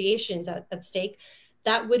negotiations at stake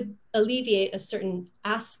that would alleviate a certain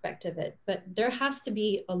aspect of it. But there has to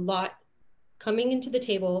be a lot coming into the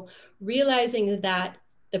table, realizing that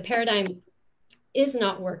the paradigm is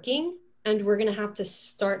not working and we're going to have to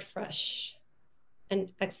start fresh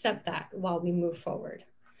and accept that while we move forward.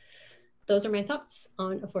 Those are my thoughts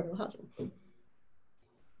on affordable housing.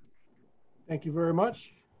 Thank you very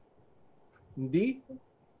much. D,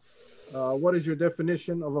 what is your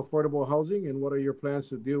definition of affordable housing, and what are your plans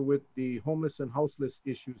to deal with the homeless and houseless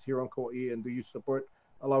issues here on Kauai? And do you support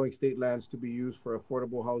allowing state lands to be used for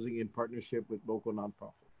affordable housing in partnership with local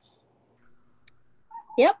nonprofits?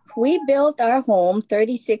 Yep, we built our home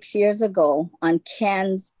 36 years ago on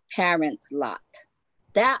Ken's parents' lot.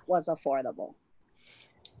 That was affordable.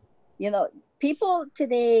 You know, people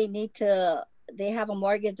today they have a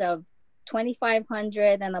mortgage of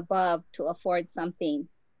 $2,500 and above to afford something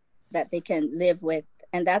that they can live with.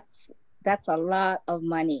 And that's a lot of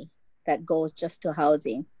money that goes just to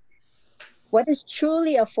housing. What is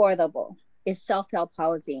truly affordable is self-help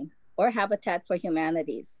housing or Habitat for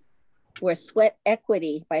Humanities, where sweat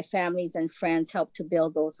equity by families and friends help to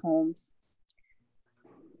build those homes.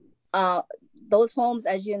 Those homes,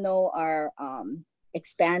 as you know, are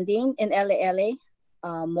expanding in LA.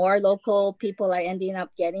 More local people are ending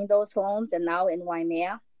up getting those homes, and now in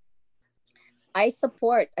Waimea. I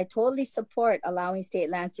totally support allowing state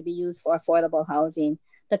land to be used for affordable housing.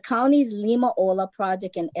 The county's Lima Ola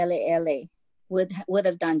project in LA would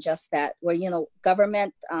have done just that, where, you know,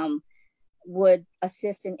 government would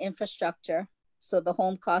assist in infrastructure, so the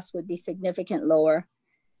home cost would be significantly lower.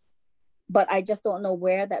 But I just don't know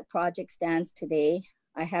where that project stands today.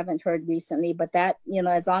 I haven't heard recently, but that, you know,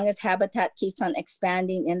 as long as Habitat keeps on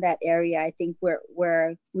expanding in that area, I think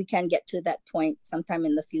we can get to that point sometime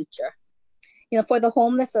in the future. You know, for the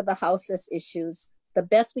homeless or the houseless issues, the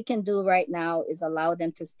best we can do right now is allow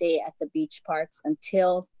them to stay at the beach parks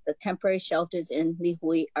until the temporary shelters in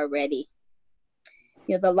Lihui are ready.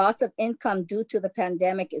 You know, the loss of income due to the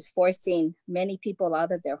pandemic is forcing many people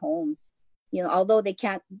out of their homes. You know, although they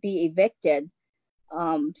can't be evicted,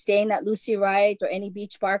 staying at Lucy Wright or any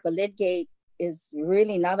beach park or Lidgate is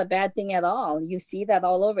really not a bad thing at all. You see that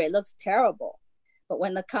all over. It looks terrible. But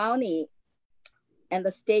when the county and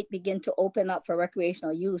the state begin to open up for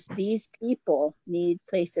recreational use, these people need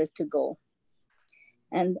places to go.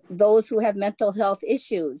 And those who have mental health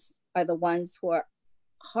issues are the ones who are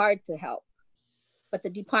hard to help. But the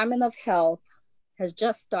Department of Health has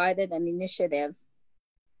just started an initiative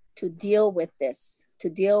to deal with this, to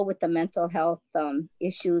deal with the mental health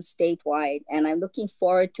issues statewide. And I'm looking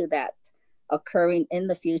forward to that occurring in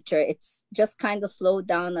the future. It's just kind of slowed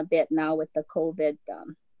down a bit now with the COVID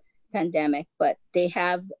pandemic, but they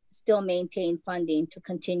have still maintained funding to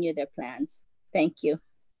continue their plans. Thank you.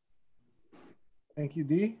 Thank you,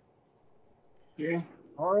 Dee. Okay.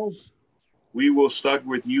 Charles? We will start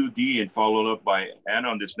with you, Dee, and followed up by Anna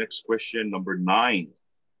on this next question, number 9.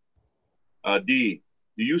 Dee,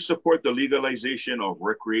 do you support the legalization of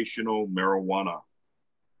recreational marijuana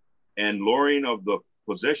and lowering of the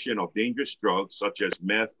possession of dangerous drugs such as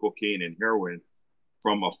meth, cocaine, and heroin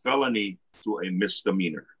from a felony to a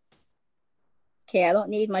misdemeanor? Okay, I don't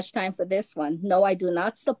need much time for this one. No, I do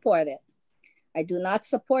not support it. I do not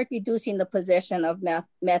support reducing the possession of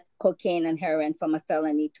meth, cocaine, and heroin from a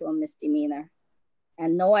felony to a misdemeanor.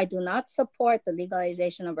 And no, I do not support the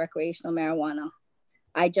legalization of recreational marijuana.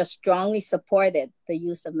 I just strongly supported the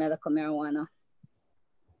use of medical marijuana.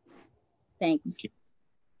 Thanks.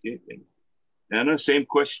 Okay. Anna, same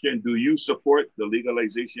question. Do you support the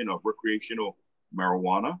legalization of recreational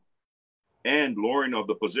marijuana and lowering of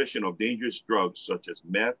the possession of dangerous drugs such as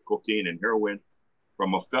meth, cocaine, and heroin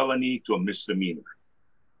from a felony to a misdemeanor?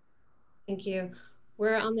 Thank you.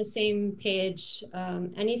 We're on the same page.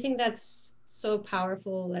 Anything that's so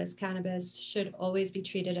powerful as cannabis should always be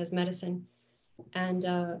treated as medicine and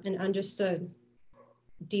understood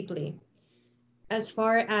deeply. As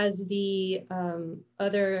far as the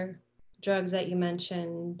other drugs that you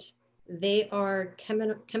mentioned, they are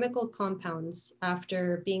chemical compounds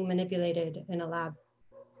after being manipulated in a lab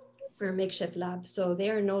or a makeshift lab. So they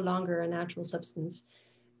are no longer a natural substance,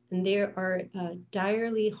 and they are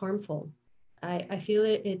direly harmful. I feel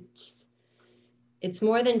it's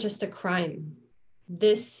more than just a crime.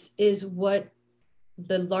 This is what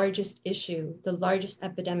the largest issue, the largest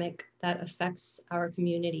epidemic that affects our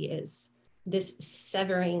community is. This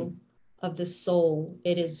severing of the soul.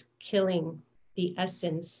 It is killing the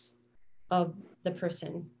essence of the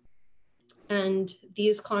person. And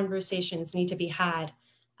these conversations need to be had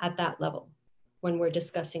at that level when we're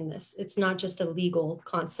discussing this. It's not just a legal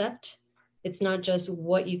concept. It's not just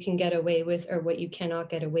what you can get away with or what you cannot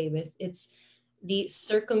get away with. It's the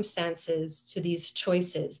circumstances to these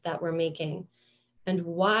choices that we're making. And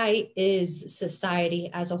why is society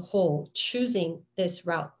as a whole choosing this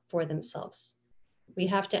route for themselves? We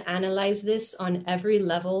have to analyze this on every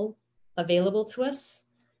level available to us,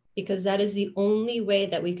 because that is the only way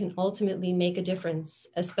that we can ultimately make a difference,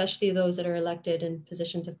 especially those that are elected in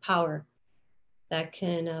positions of power that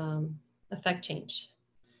can affect change.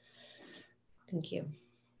 Thank you.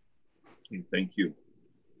 Thank you.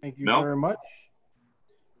 Thank you Mel? very much.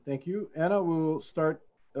 Thank you. Anna, we'll start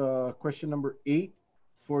question number 8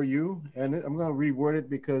 for you. And I'm going to reword it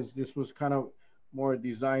because this was kind of more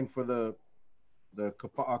designed for the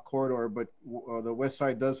Kapa'a corridor, but the west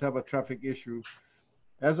side does have a traffic issue.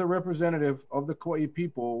 As a representative of the Kauai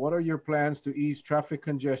people, what are your plans to ease traffic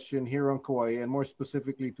congestion here on Kauai, and more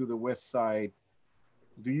specifically to the west side?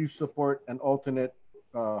 Do you support an alternate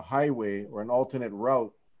highway or an alternate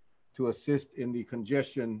route to assist in the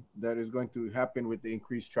congestion that is going to happen with the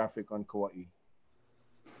increased traffic on Kauai?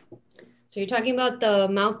 So you're talking about the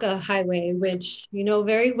Mauka Highway, which you know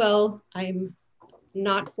very well I'm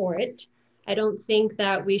not for it. I don't think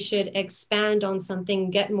that we should expand on something,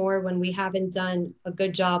 get more when we haven't done a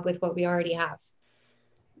good job with what we already have.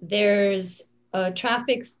 There's a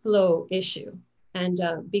traffic flow issue. And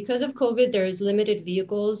because of COVID, there's limited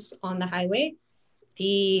vehicles on the highway.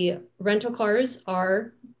 The rental cars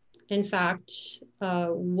are, in fact,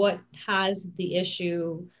 what has the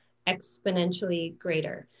issue exponentially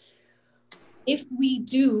greater. If we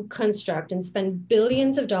do construct and spend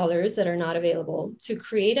billions of dollars that are not available to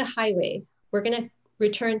create a highway, we're going to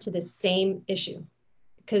return to the same issue,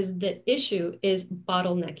 because the issue is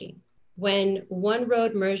bottlenecking when one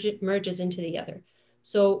road merges into the other.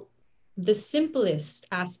 So the simplest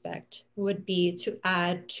aspect would be to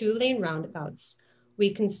add 2-lane roundabouts.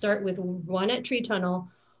 We can start with one at Tree Tunnel,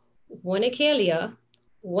 one at Kealia,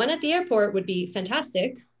 one at the airport would be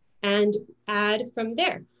fantastic, and add from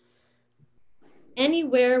there.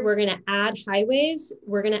 Anywhere we're going to add highways,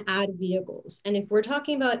 we're going to add vehicles. And if we're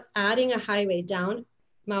talking about adding a highway down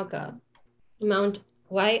Mauka, Mount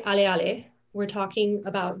Waialeale, we're talking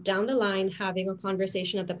about down the line having a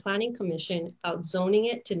conversation at the Planning Commission about zoning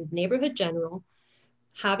it to neighborhood general,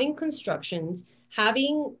 having constructions,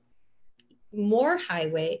 having more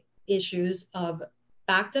highway issues of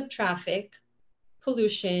backed up traffic,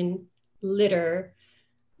 pollution, litter,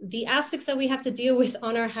 the aspects that we have to deal with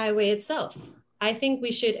on our highway itself. I think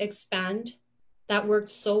we should expand. That worked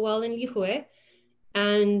so well in Lihue.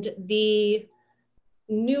 And the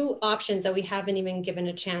new options that we haven't even given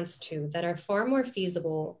a chance to, that are far more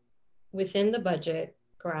feasible within the budget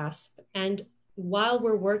grasp. And while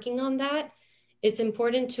we're working on that, it's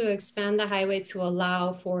important to expand the highway to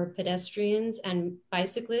allow for pedestrians and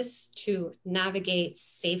bicyclists to navigate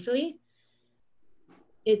safely.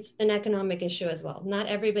 It's an economic issue as well. Not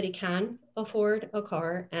everybody can afford a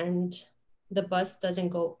car, and the bus doesn't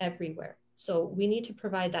go everywhere. So we need to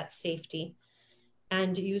provide that safety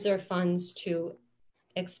and use our funds to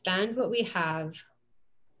expand what we have,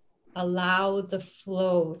 allow the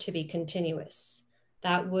flow to be continuous.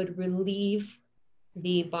 That would relieve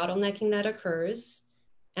the bottlenecking that occurs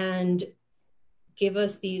and give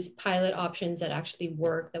us these pilot options that actually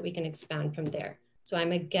work, that we can expand from there. So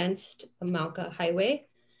I'm against a Mauka Highway,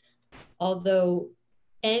 although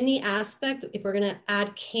any aspect, if we're going to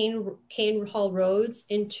add cane haul roads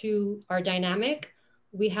into our dynamic,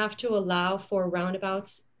 we have to allow for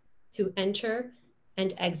roundabouts to enter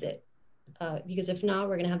and exit, because if not,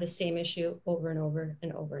 we're going to have the same issue over and over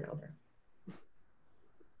and over and over.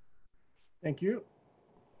 Thank you.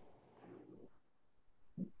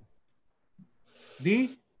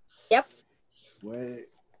 D? Yep. Wait.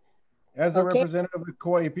 As a representative of the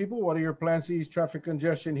Kauai people, what are your plans to ease traffic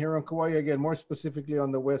congestion here on Kauai? Again, more specifically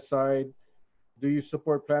on the west side. Do you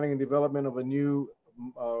support planning and development of a new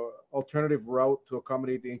alternative route to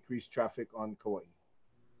accommodate the increased traffic on Kauai?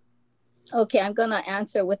 Okay, I'm gonna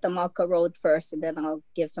answer with the Mauka Road first, and then I'll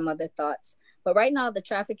give some other thoughts. But right now the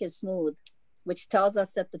traffic is smooth, which tells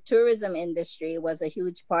us that the tourism industry was a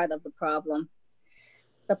huge part of the problem.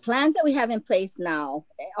 The plans that we have in place now,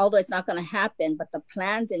 although it's not going to happen, but the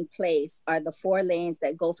plans in place are the 4 lanes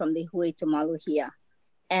that go from Lihue to Maluhia.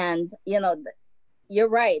 And, you know, you're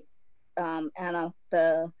right, Anna,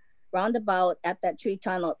 the roundabout at that Tree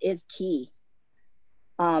Tunnel is key.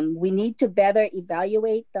 We need to better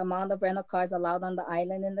evaluate the amount of rental cars allowed on the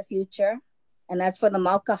island in the future. And as for the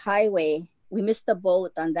Mauka Highway, we missed the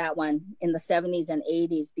boat on that one in the 70s and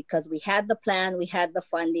 80s because we had the plan, we had the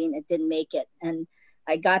funding, it didn't make it. And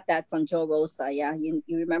I got that from Joe Rosa. Yeah, you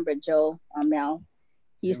remember Joe, Mel.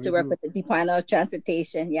 He used to work with the Department of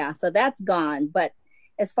Transportation. Yeah, so that's gone. But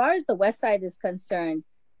as far as the west side is concerned,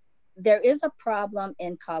 there is a problem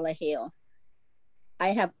in Kalaheo. I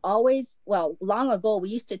have always, well, long ago, we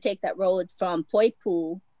used to take that road from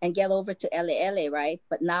Poipu and get over to Ele, right?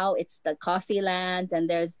 But now it's the coffee lands and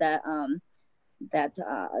there's the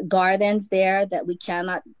gardens there that we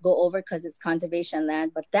cannot go over because it's conservation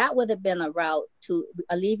land. But that would have been a route to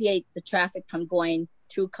alleviate the traffic from going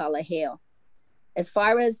through Kalaheo. As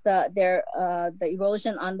far as the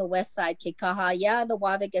erosion on the west side, Kekaha, yeah, the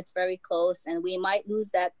water gets very close and we might lose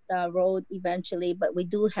that road eventually, but we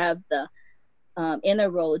do have the inner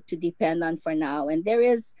road to depend on for now. And there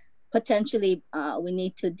is potentially, we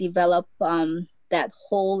need to develop that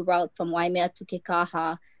whole route from Waimea to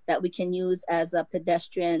Kekaha that we can use as a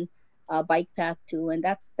pedestrian bike path too. And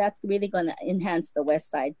that's really going to enhance the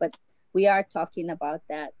west side. But we are talking about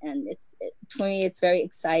that. And for me, it's very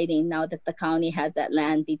exciting now that the county has that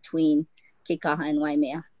land between Kekaha and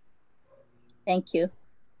Waimea. Thank you.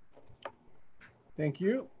 Thank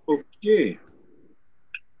you. Okay.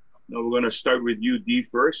 Now we're going to start with you, Dee,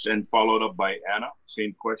 first, and followed up by Anna.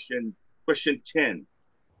 Same question. Question 10.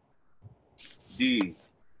 Dee,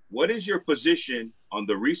 what is your position on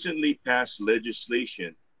the recently passed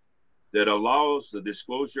legislation that allows the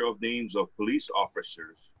disclosure of names of police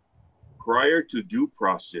officers prior to due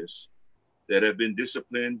process that have been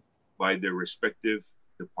disciplined by their respective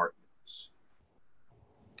departments?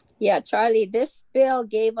 Yeah, Charlie, this bill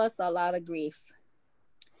gave us a lot of grief.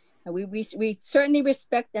 We certainly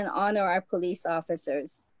respect and honor our police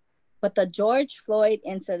officers, but the George Floyd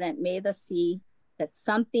incident made us see that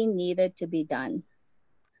something needed to be done.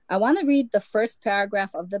 I want to read the first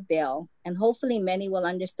paragraph of the bill, and hopefully many will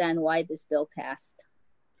understand why this bill passed.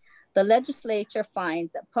 The legislature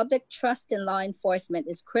finds that public trust in law enforcement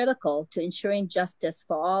is critical to ensuring justice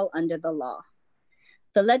for all under the law.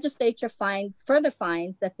 The legislature further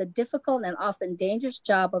finds that the difficult and often dangerous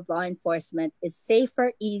job of law enforcement is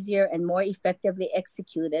safer, easier, and more effectively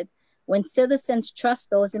executed when citizens trust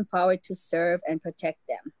those empowered to serve and protect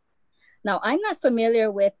them. Now, I'm not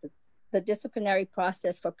familiar with the disciplinary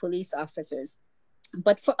process for police officers,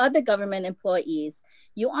 but for other government employees,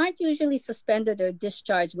 you aren't usually suspended or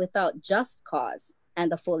discharged without just cause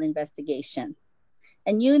and a full investigation.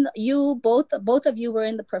 And you both of you were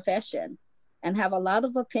in the profession and have a lot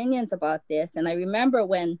of opinions about this. And I remember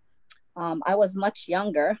when I was much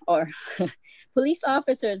younger, or police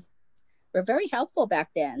officers were very helpful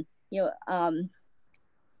back then.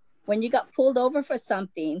 When you got pulled over for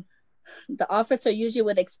something, the officer usually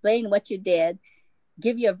would explain what you did,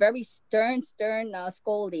 give you a very stern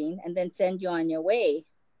scolding, and then send you on your way.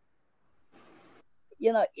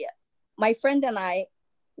 My friend and I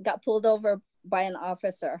got pulled over by an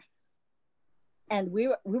officer. And we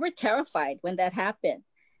were terrified when that happened.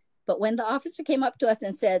 But when the officer came up to us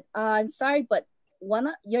and said, I'm sorry, but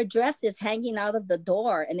your dress is hanging out of the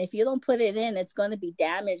door. And if you don't put it in, it's going to be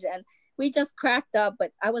damaged. And we just cracked up.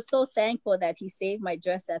 But I was so thankful that he saved my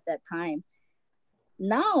dress at that time.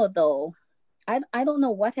 Now, though, I don't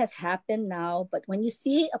know what has happened now. But when you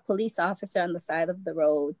see a police officer on the side of the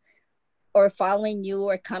road or following you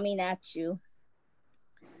or coming at you,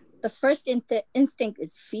 the first instinct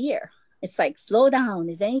is fear. It's like, slow down.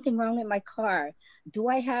 Is anything wrong with my car? Do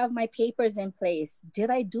I have my papers in place?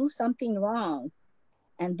 Did I do something wrong?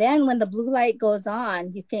 And then when the blue light goes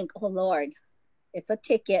on, you think, oh Lord, it's a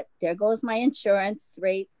ticket. There goes my insurance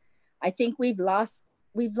rate. I think we've lost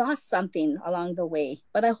something along the way,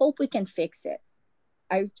 but I hope we can fix it.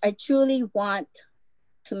 I truly want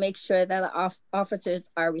to make sure that our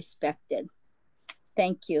officers are respected.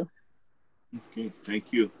 Thank you. Okay,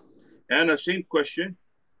 thank you. Anna, same question.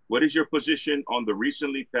 What is your position on the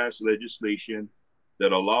recently passed legislation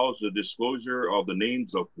that allows the disclosure of the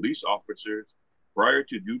names of police officers prior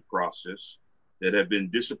to due process that have been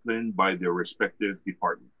disciplined by their respective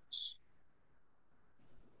departments?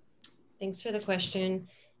 Thanks for the question.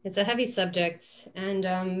 It's a heavy subject, and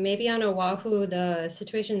maybe on Oahu, the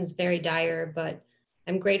situation is very dire, but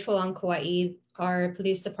I'm grateful on Kauai. Our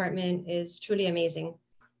police department is truly amazing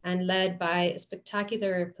and led by a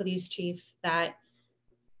spectacular police chief that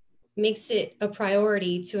makes it a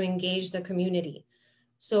priority to engage the community.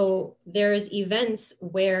 So there's events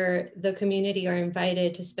where the community are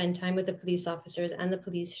invited to spend time with the police officers and the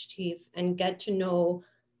police chief and get to know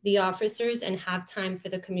the officers and have time for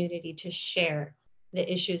the community to share the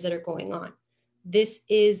issues that are going on. This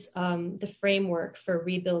is the framework for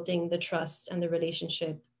rebuilding the trust and the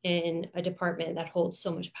relationship in a department that holds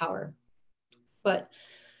so much power. But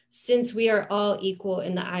since we are all equal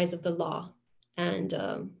in the eyes of the law, and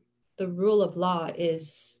the rule of law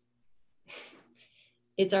is,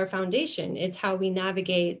 it's our foundation. It's how we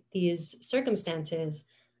navigate these circumstances.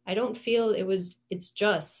 I don't feel it's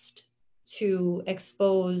just to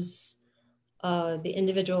expose the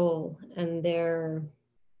individual and their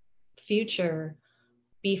future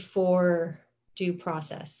before due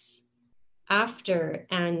process. After,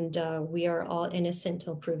 and we are all innocent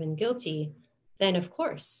till proven guilty, then of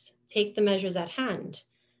course, take the measures at hand.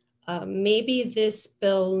 Maybe this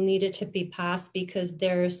bill needed to be passed because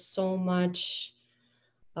there's so much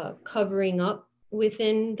covering up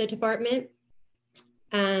within the department,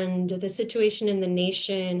 and the situation in the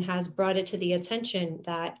nation has brought it to the attention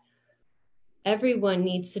that everyone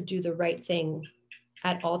needs to do the right thing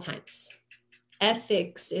at all times.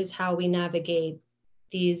 Ethics is how we navigate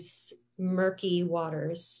these murky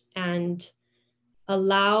waters and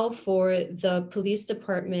allow for the police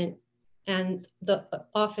department and the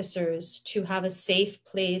officers to have a safe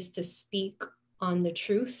place to speak on the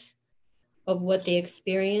truth of what they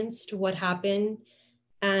experienced, what happened,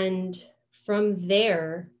 and from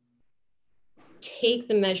there, take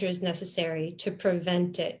the measures necessary to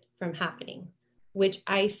prevent it from happening, which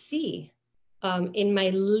I see in my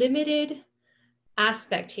limited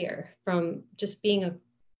aspect here from just being a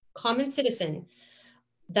common citizen,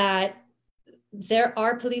 that there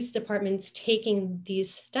are police departments taking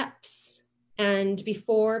these steps. And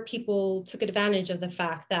before, people took advantage of the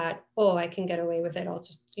fact that, oh, I can get away with it. I'll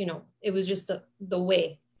just, it was just the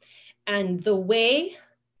way. And the way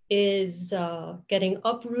is getting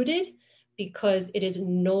uprooted because it is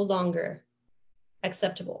no longer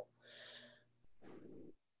acceptable.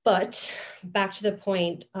 But back to the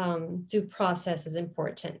point, due process is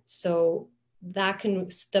important. So that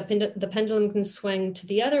the pendulum can swing to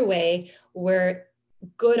the other way, where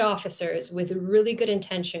good officers with really good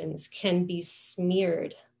intentions can be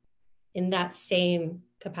smeared in that same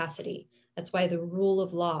capacity. That's why the rule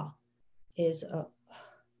of law is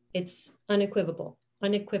it's unequivocal,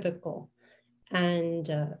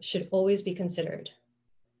 and should always be considered.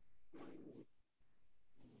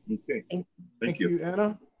 Okay, thank you,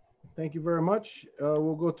 Anna. Thank you very much.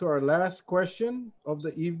 We'll go to our last question of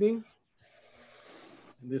the evening.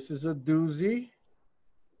 This is a doozy.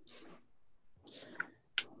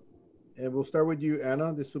 And we'll start with you,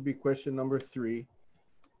 Anna. This will be question number 3.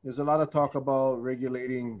 There's a lot of talk about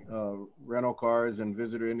regulating rental cars and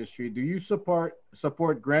visitor industry. Do you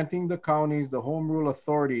support granting the counties the home rule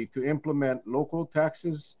authority to implement local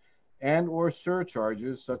taxes and or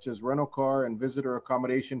surcharges such as rental car and visitor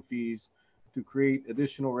accommodation fees to create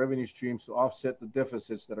additional revenue streams to offset the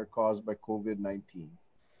deficits that are caused by COVID-19?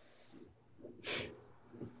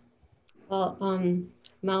 Well,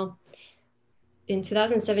 Mel, in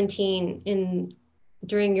 2017,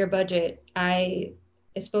 during your budget, I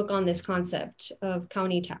spoke on this concept of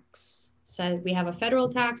county tax. Said we have a federal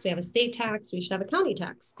tax, we have a state tax, we should have a county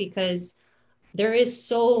tax, because there is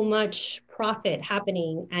so much profit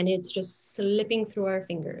happening and it's just slipping through our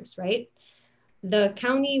fingers, right? The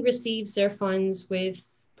county receives their funds with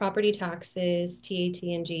property taxes, TAT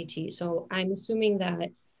and GT. So I'm assuming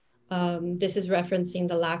that this is referencing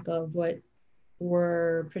the lack of what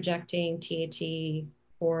we're projecting TAT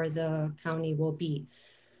for the county will be.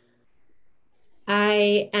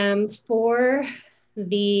 I am for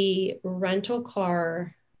the rental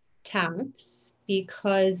car tax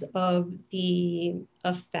because of the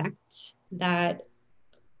effect that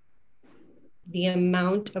the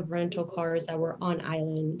amount of rental cars that were on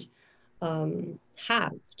island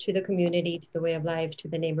have to the community, to the way of life, to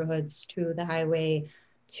the neighborhoods, to the highway,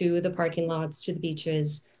 to the parking lots, to the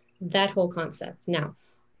beaches, that whole concept. Now,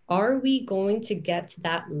 are we going to get to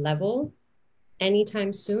that level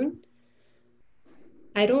anytime soon?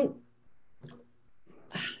 How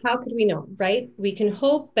could we know, right? We can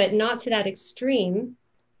hope, but not to that extreme.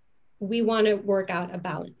 We want to work out a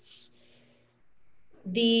balance.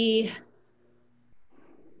 The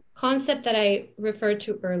concept that I referred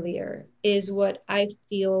to earlier is what I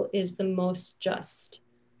feel is the most just,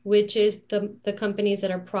 which is the companies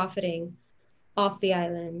that are profiting off the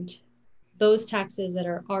island, those taxes that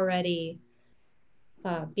are already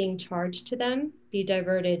being charged to them be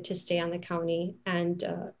diverted to stay on the county and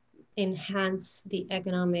enhance the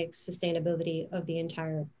economic sustainability of the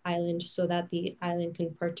entire island so that the island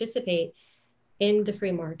can participate in the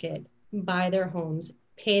free market, buy their homes,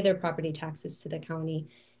 pay their property taxes to the county.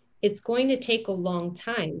 It's going to take a long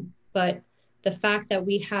time, but the fact that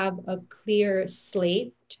we have a clear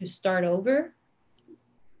slate to start over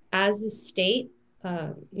as the state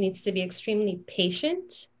needs to be extremely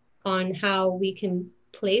patient on how we can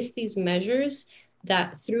place these measures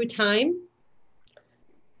that through time,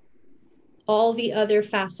 all the other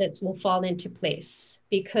facets will fall into place.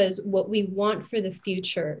 Because what we want for the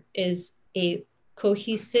future is a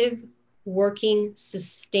cohesive, working,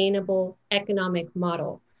 sustainable economic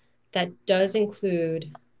model that does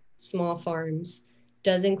include small farms,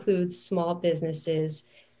 does include small businesses,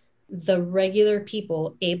 the regular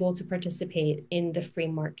people able to participate in the free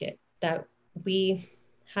market, that we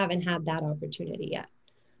haven't had that opportunity yet.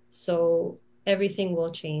 So everything will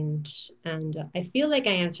change. And I feel like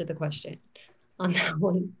I answered the question on that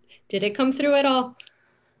one. Did it come through at all?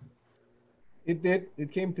 It did.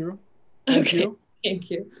 It came through. Thank you. Thank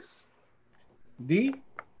you. D,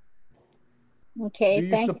 Okay, do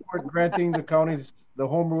you thanks. support granting the counties the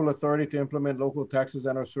home rule authority to implement local taxes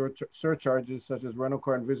and or surcharges such as rental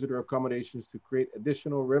car and visitor accommodations to create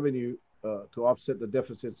additional revenue to offset the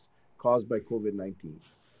deficits caused by COVID-19?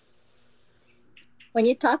 When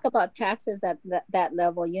you talk about taxes at that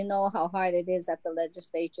level, you know how hard it is at the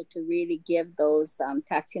legislature to really give those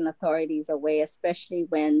taxing authorities away, especially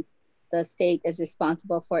when the state is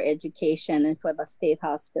responsible for education and for the state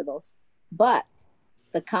hospitals. But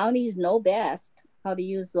the counties know best how to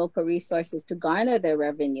use local resources to garner their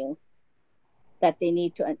revenue that they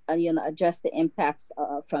need to address the impacts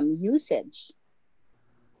from usage.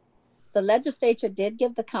 The legislature did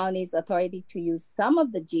give the counties authority to use some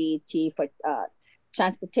of the GET for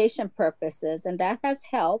transportation purposes, and that has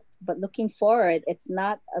helped. But looking forward, it's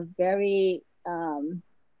not a very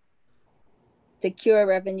secure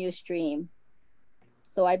revenue stream.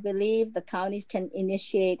 So I believe the counties can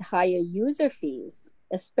initiate higher user fees,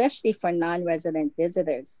 especially for non-resident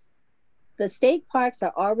visitors. The state parks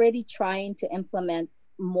are already trying to implement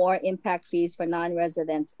more impact fees for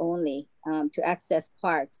non-residents only to access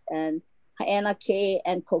parks. And Haena Cay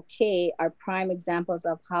and Kokay are prime examples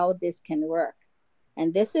of how this can work.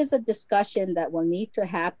 And this is a discussion that will need to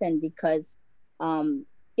happen because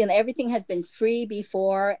everything has been free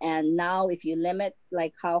before, and now if you limit,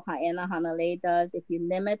 like how Haena Hanalei does, if you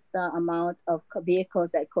limit the amount of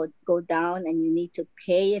vehicles that could go down and you need to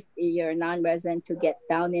pay if you're a non-resident to get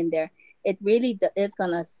down in there, it really is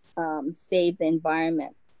going to save the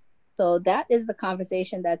environment. So that is the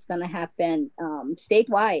conversation that's going to happen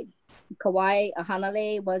statewide. Kauai,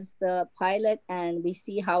 Hanalei was the pilot, and we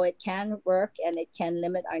see how it can work and it can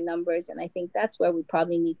limit our numbers. And I think that's where we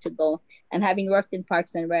probably need to go. And having worked in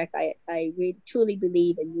Parks and Rec, I really truly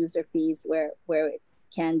believe in user fees where it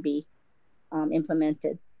can be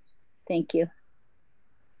implemented. Thank you.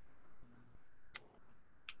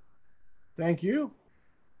 Thank you.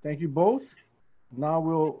 Thank you both. Now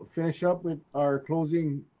we'll finish up with our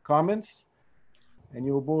closing comments, and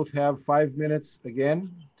you'll both have 5 minutes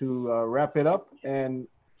again to wrap it up and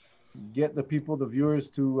get the people, the viewers,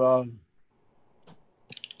 to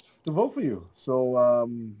vote for you. So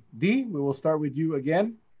D, we will start with you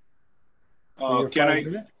again.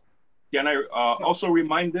 Can I also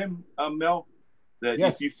remind them, Mel, that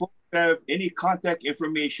yes, if you folks have any contact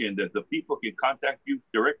information that the people can contact you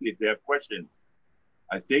directly if they have questions,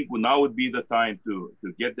 I think now would be the time to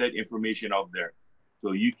get that information out there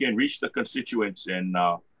so you can reach the constituents, and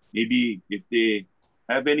maybe if they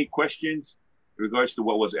have any questions in regards to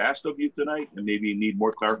what was asked of you tonight and maybe need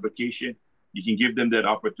more clarification, you can give them that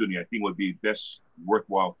opportunity. I think would be best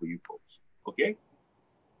worthwhile for you folks. Okay?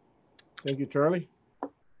 Thank you, Charlie.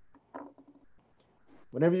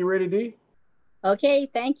 Whenever you're ready, D. Okay,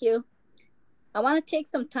 thank you. I want to take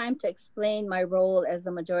some time to explain my role as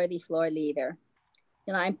the majority floor leader.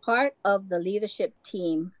 I'm part of the leadership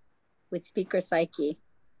team with Speaker Psyche.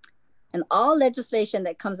 And all legislation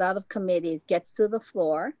that comes out of committees gets to the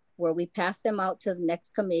floor where we pass them out to the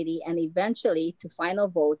next committee and eventually to final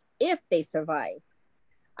votes if they survive.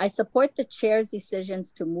 I support the chair's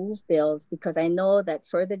decisions to move bills because I know that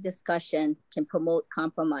further discussion can promote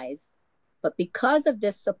compromise. But because of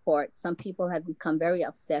this support, some people have become very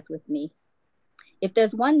upset with me. If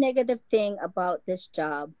there's one negative thing about this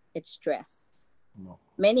job, it's stress. No.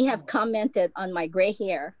 Many have commented on my gray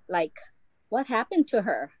hair, like, what happened to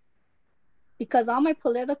her? Because all my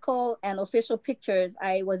political and official pictures,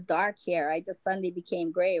 I was dark hair. I just suddenly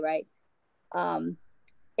became gray, right?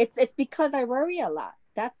 It's because I worry a lot.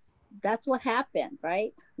 That's what happened,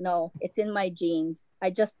 right? No, it's in my genes. I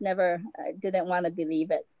just didn't want to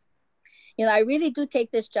believe it. I really do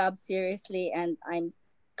take this job seriously, and I'm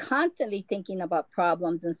constantly thinking about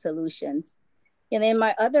problems and solutions. In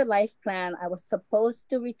my other life plan, I was supposed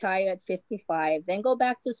to retire at 55, then go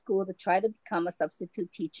back to school to try to become a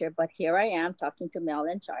substitute teacher. But here I am talking to Mel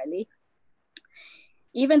and Charlie.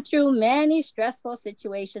 Even through many stressful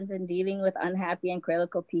situations and dealing with unhappy and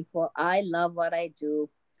critical people, I love what I do.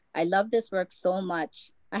 I love this work so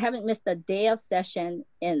much. I haven't missed a day of session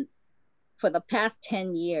in for the past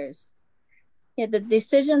 10 years. Yeah, the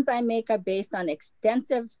decisions I make are based on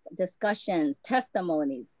extensive discussions,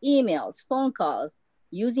 testimonies, emails, phone calls,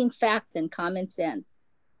 using facts and common sense.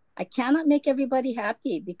 I cannot make everybody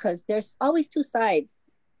happy because there's always two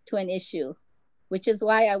sides to an issue, which is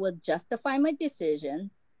why I will justify my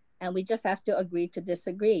decision and we just have to agree to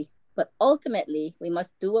disagree. But ultimately, we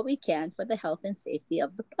must do what we can for the health and safety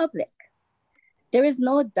of the public. There is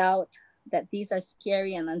no doubt that these are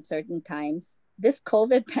scary and uncertain times. This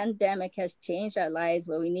COVID pandemic has changed our lives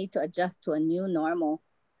where we need to adjust to a new normal.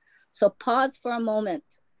 So pause for a moment,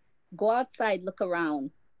 go outside, look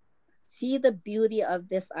around, see the beauty of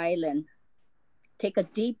this island, take a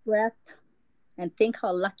deep breath, and think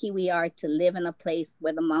how lucky we are to live in a place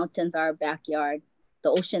where the mountains are our backyard, the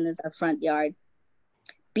ocean is our front yard.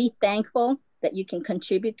 Be thankful that you can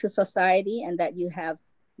contribute to society and that you have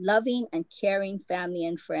loving and caring family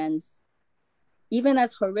and friends. Even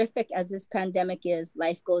as horrific as this pandemic is,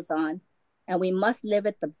 life goes on, and we must live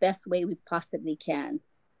it the best way we possibly can.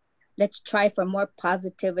 Let's try for more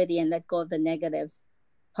positivity and let go of the negatives.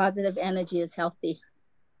 Positive energy is healthy.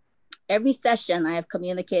 Every session, I have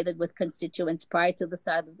communicated with constituents prior to the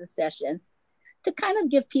start of the session to kind of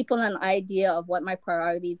give people an idea of what my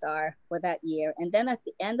priorities are for that year. And then at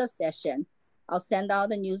the end of session, I'll send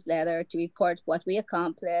out a newsletter to report what we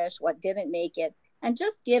accomplished, what didn't make it, and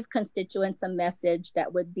just give constituents a message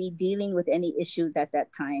that would be dealing with any issues at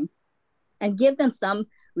that time and give them some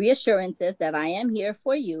reassurances that I am here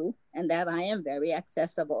for you and that I am very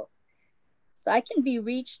accessible. So I can be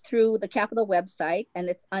reached through the Capitol website, and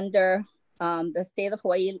it's under the State of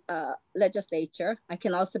Hawaii Legislature. I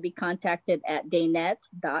can also be contacted at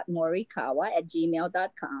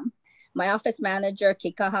daynette.morikawa@gmail.com. My office manager,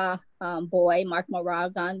 Kikaha Boy, Mark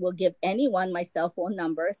Moragan, will give anyone my cell phone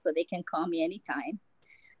number so they can call me anytime.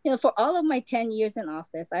 You know, for all of my 10 years in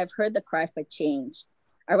office, I've heard the cry for change.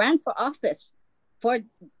 I ran for office for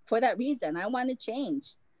that reason. I wanted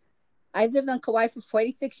change. I've lived on Kauai for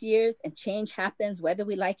 46 years, and change happens whether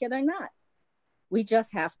we like it or not. We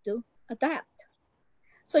just have to adapt.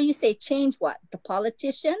 So you say change what? The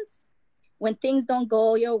politicians? When things don't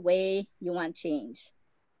go your way, you want change.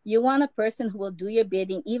 You want a person who will do your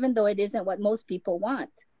bidding, even though it isn't what most people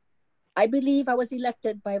want. I believe I was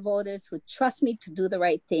elected by voters who trust me to do the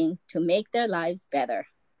right thing to make their lives better.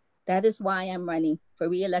 That is why I'm running for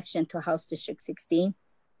re-election to House District 16,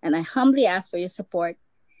 and I humbly ask for your support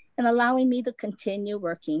in allowing me to continue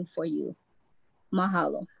working for you.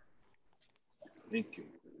 Mahalo. Thank you.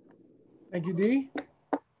 Thank you, Dee.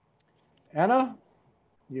 Anna,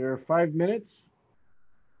 your 5 minutes.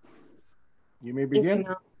 You may begin.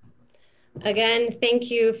 Again,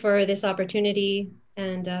 thank you for this opportunity,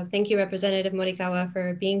 and thank you, Representative Morikawa,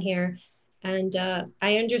 for being here. And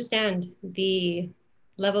I understand the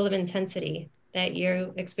level of intensity that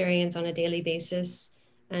you experience on a daily basis.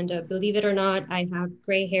 And believe it or not, I have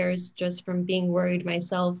gray hairs just from being worried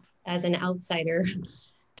myself as an outsider.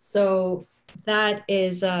 So that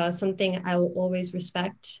is something I will always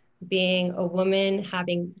respect. Being a woman,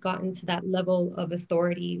 having gotten to that level of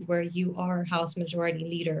authority where you are House Majority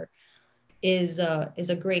Leader is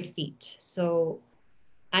a great feat. So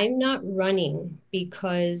I'm not running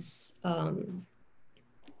because of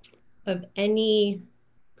any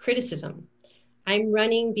criticism. I'm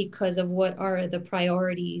running because of what are the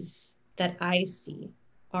priorities that I see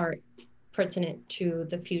are pertinent to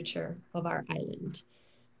the future of our island.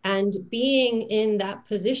 And being in that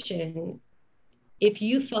position, if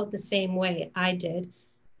you felt the same way I did,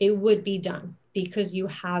 it would be done because you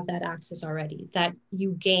have that access already that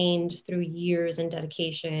you gained through years and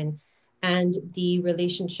dedication and the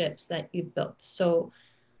relationships that you've built. So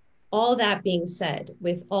all that being said,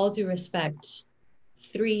 with all due respect,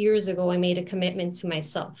 3 years ago, I made a commitment to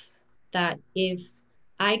myself that if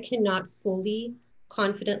I cannot fully,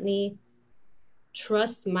 confidently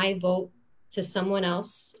trust my vote to someone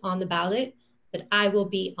else on the ballot, that I will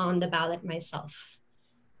be on the ballot myself.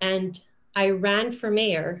 And I ran for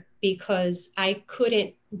mayor because I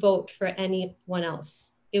couldn't vote for anyone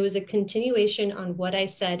else. It was a continuation on what I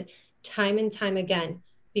said time and time again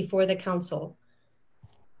before the council,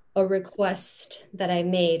 a request that I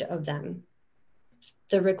made of them.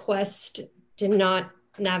 The request did not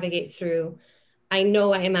navigate through. I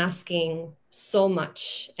know I am asking so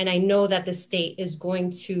much, and I know that the state is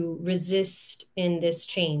going to resist in this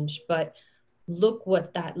change, but look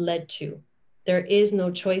what that led to. There is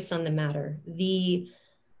no choice on the matter. The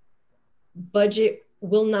budget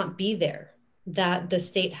will not be there that the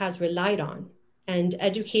state has relied on. And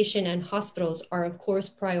education and hospitals are, of course,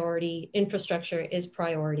 priority. Infrastructure is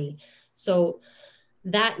priority. So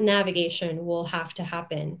that navigation will have to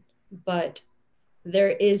happen. But there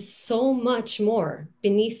is so much more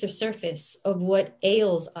beneath the surface of what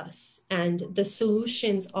ails us. And the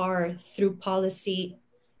solutions are through policy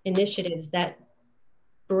initiatives that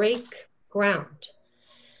break ground.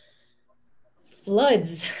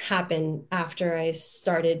 Floods happen after I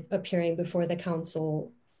started appearing before the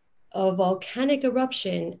council, a volcanic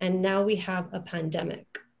eruption, and now we have a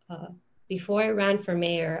pandemic. Before I ran for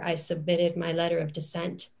mayor, I submitted my letter of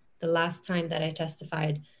dissent the last time that I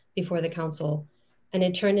testified before the council, and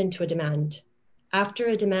it turned into a demand. After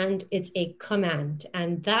a demand, it's a command,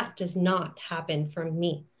 and that does not happen from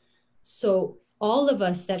me. So all of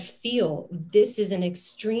us that feel this is an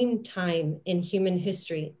extreme time in human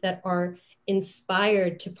history, that are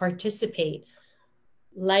inspired to participate,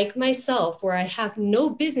 like myself, where I have no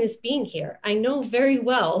business being here, I know very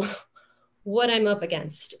well what I'm up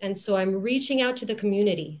against. And so I'm reaching out to the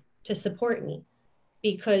community to support me,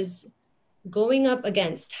 because going up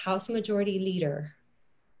against House Majority Leader,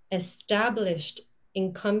 established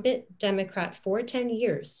incumbent Democrat for 10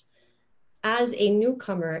 years, as a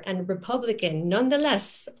newcomer and Republican,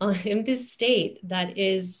 nonetheless, in this state,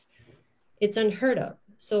 it's unheard of.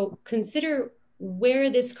 So consider where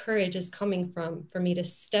this courage is coming from for me to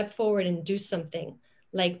step forward and do something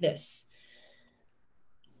like this.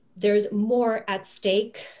 There's more at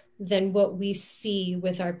stake than what we see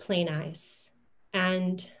with our plain eyes.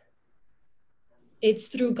 And it's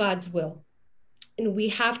through God's will. And we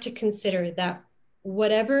have to consider that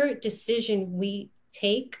whatever decision we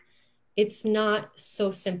take, it's not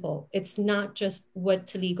so simple. It's not just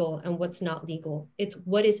what's legal and what's not legal. It's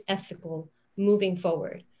what is ethical moving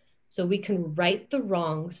forward. So we can right the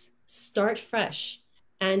wrongs, start fresh,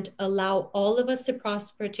 and allow all of us to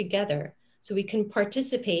prosper together, so we can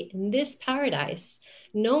participate in this paradise,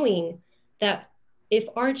 knowing that if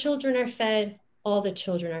our children are fed, all the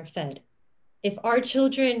children are fed. If our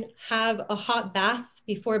children have a hot bath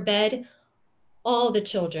before bed, all the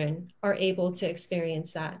children are able to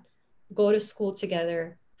experience that. Go to school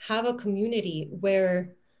together, have a community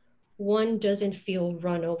where one doesn't feel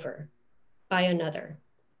run over by another,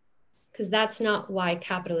 because that's not why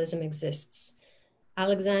capitalism exists.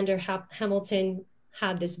 Alexander Hamilton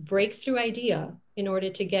had this breakthrough idea in order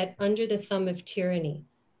to get under the thumb of tyranny,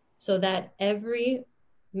 so that every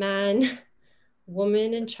man,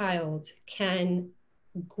 woman, and child can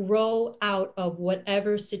grow out of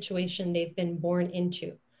whatever situation they've been born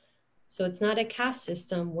into. So it's not a caste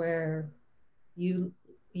system where you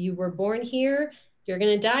were born here, you're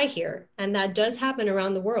going to die here. And that does happen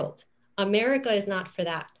around the world. America is not for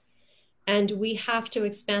that. And we have to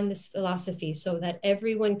expand this philosophy so that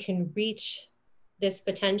everyone can reach this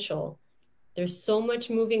potential. There's so much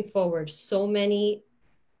moving forward, so many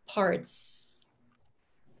parts.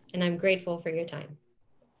 And I'm grateful for your time.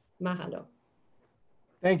 Mahalo.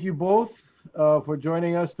 Thank you both for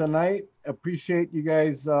joining us tonight. Appreciate you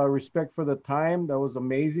guys' respect for the time. That was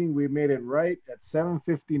amazing. We made it right at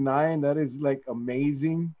 7:59. That is like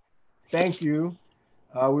amazing. Thank you.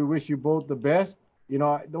 We wish you both the best. You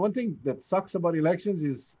know, the one thing that sucks about elections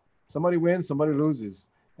is somebody wins, somebody loses.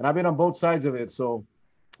 And I've been on both sides of it. So,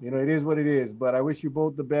 you know, it is what it is. But I wish you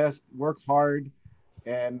both the best. Work hard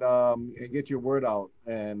and get your word out.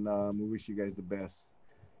 And we wish you guys the best.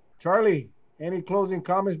 Charlie, any closing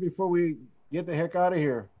comments before we get the heck out of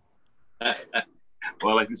here?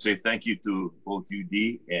 Well, I'd like to say thank you to both you,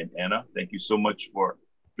 Dee and Anna. Thank you so much for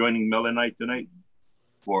joining Mel and I tonight,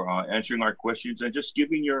 for answering our questions and just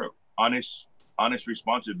giving your honest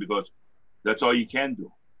responses, because that's all you can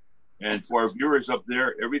do. And for our viewers up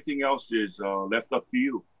there, everything else is left up to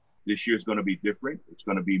you. This year is going to be different. It's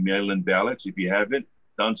going to be mail-in ballots. If you haven't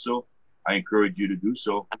done so, I encourage you to do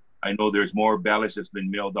so. I know there's more ballots that's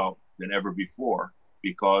been mailed out than ever before,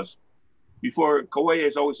 because before, Kauai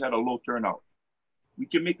has always had a low turnout. We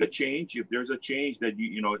can make a change. If there's a change that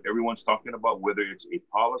you know everyone's talking about, whether it's a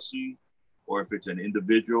policy or if it's an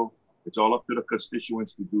individual, it's all up to the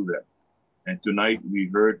constituents to do that. And tonight we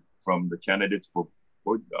heard from the candidates for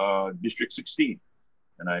District 16,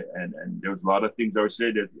 and there was a lot of things that were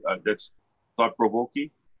said that's thought-provoking,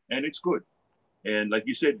 and it's good. And like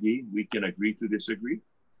you said, Dee, we can agree to disagree.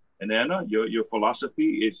 And Anna, your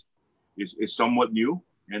philosophy is somewhat new.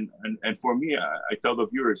 And for me, I tell the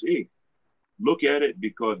viewers, hey, look at it,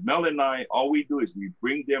 because Mel and I, all we do is we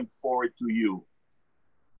bring them forward to you.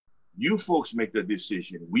 You folks make the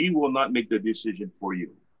decision. We will not make the decision for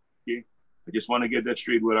you. Okay? I just want to get that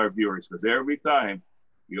straight with our viewers, because every time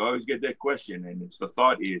we always get that question, and it's the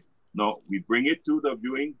thought is, No, we bring it to the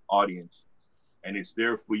viewing audience, and it's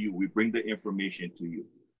there for you. We bring the information to you.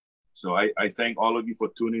 So I thank all of you for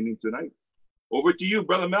tuning in tonight. Over to you,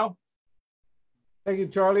 Brother Mel. Thank you,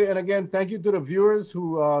 Charlie. And again, thank you to the viewers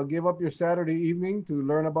who gave up your Saturday evening to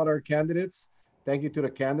learn about our candidates. Thank you to the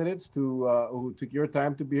candidates who took your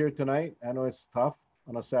time to be here tonight. I know it's tough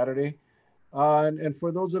on a Saturday. And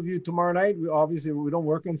for those of you tomorrow night, we don't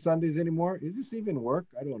work on Sundays anymore. Is this even work?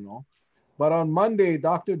 I don't know. But on Monday,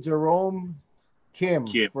 Dr. Jerome Kim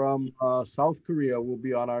from South Korea will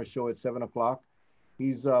be on our show at 7 o'clock.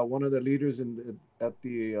 He's one of the leaders at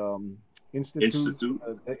the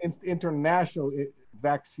International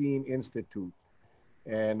Vaccine Institute,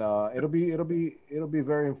 and it'll be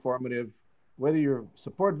very informative. Whether you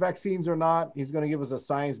support vaccines or not, he's going to give us a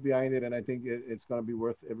science behind it, and I think it's going to be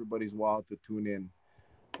worth everybody's while to tune in.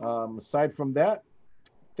 Aside from that,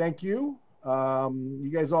 thank you. You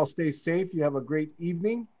guys all stay safe. You have a great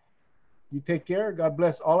evening. You take care. God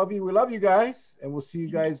bless all of you. We love you guys, and we'll see you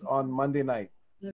guys on Monday night.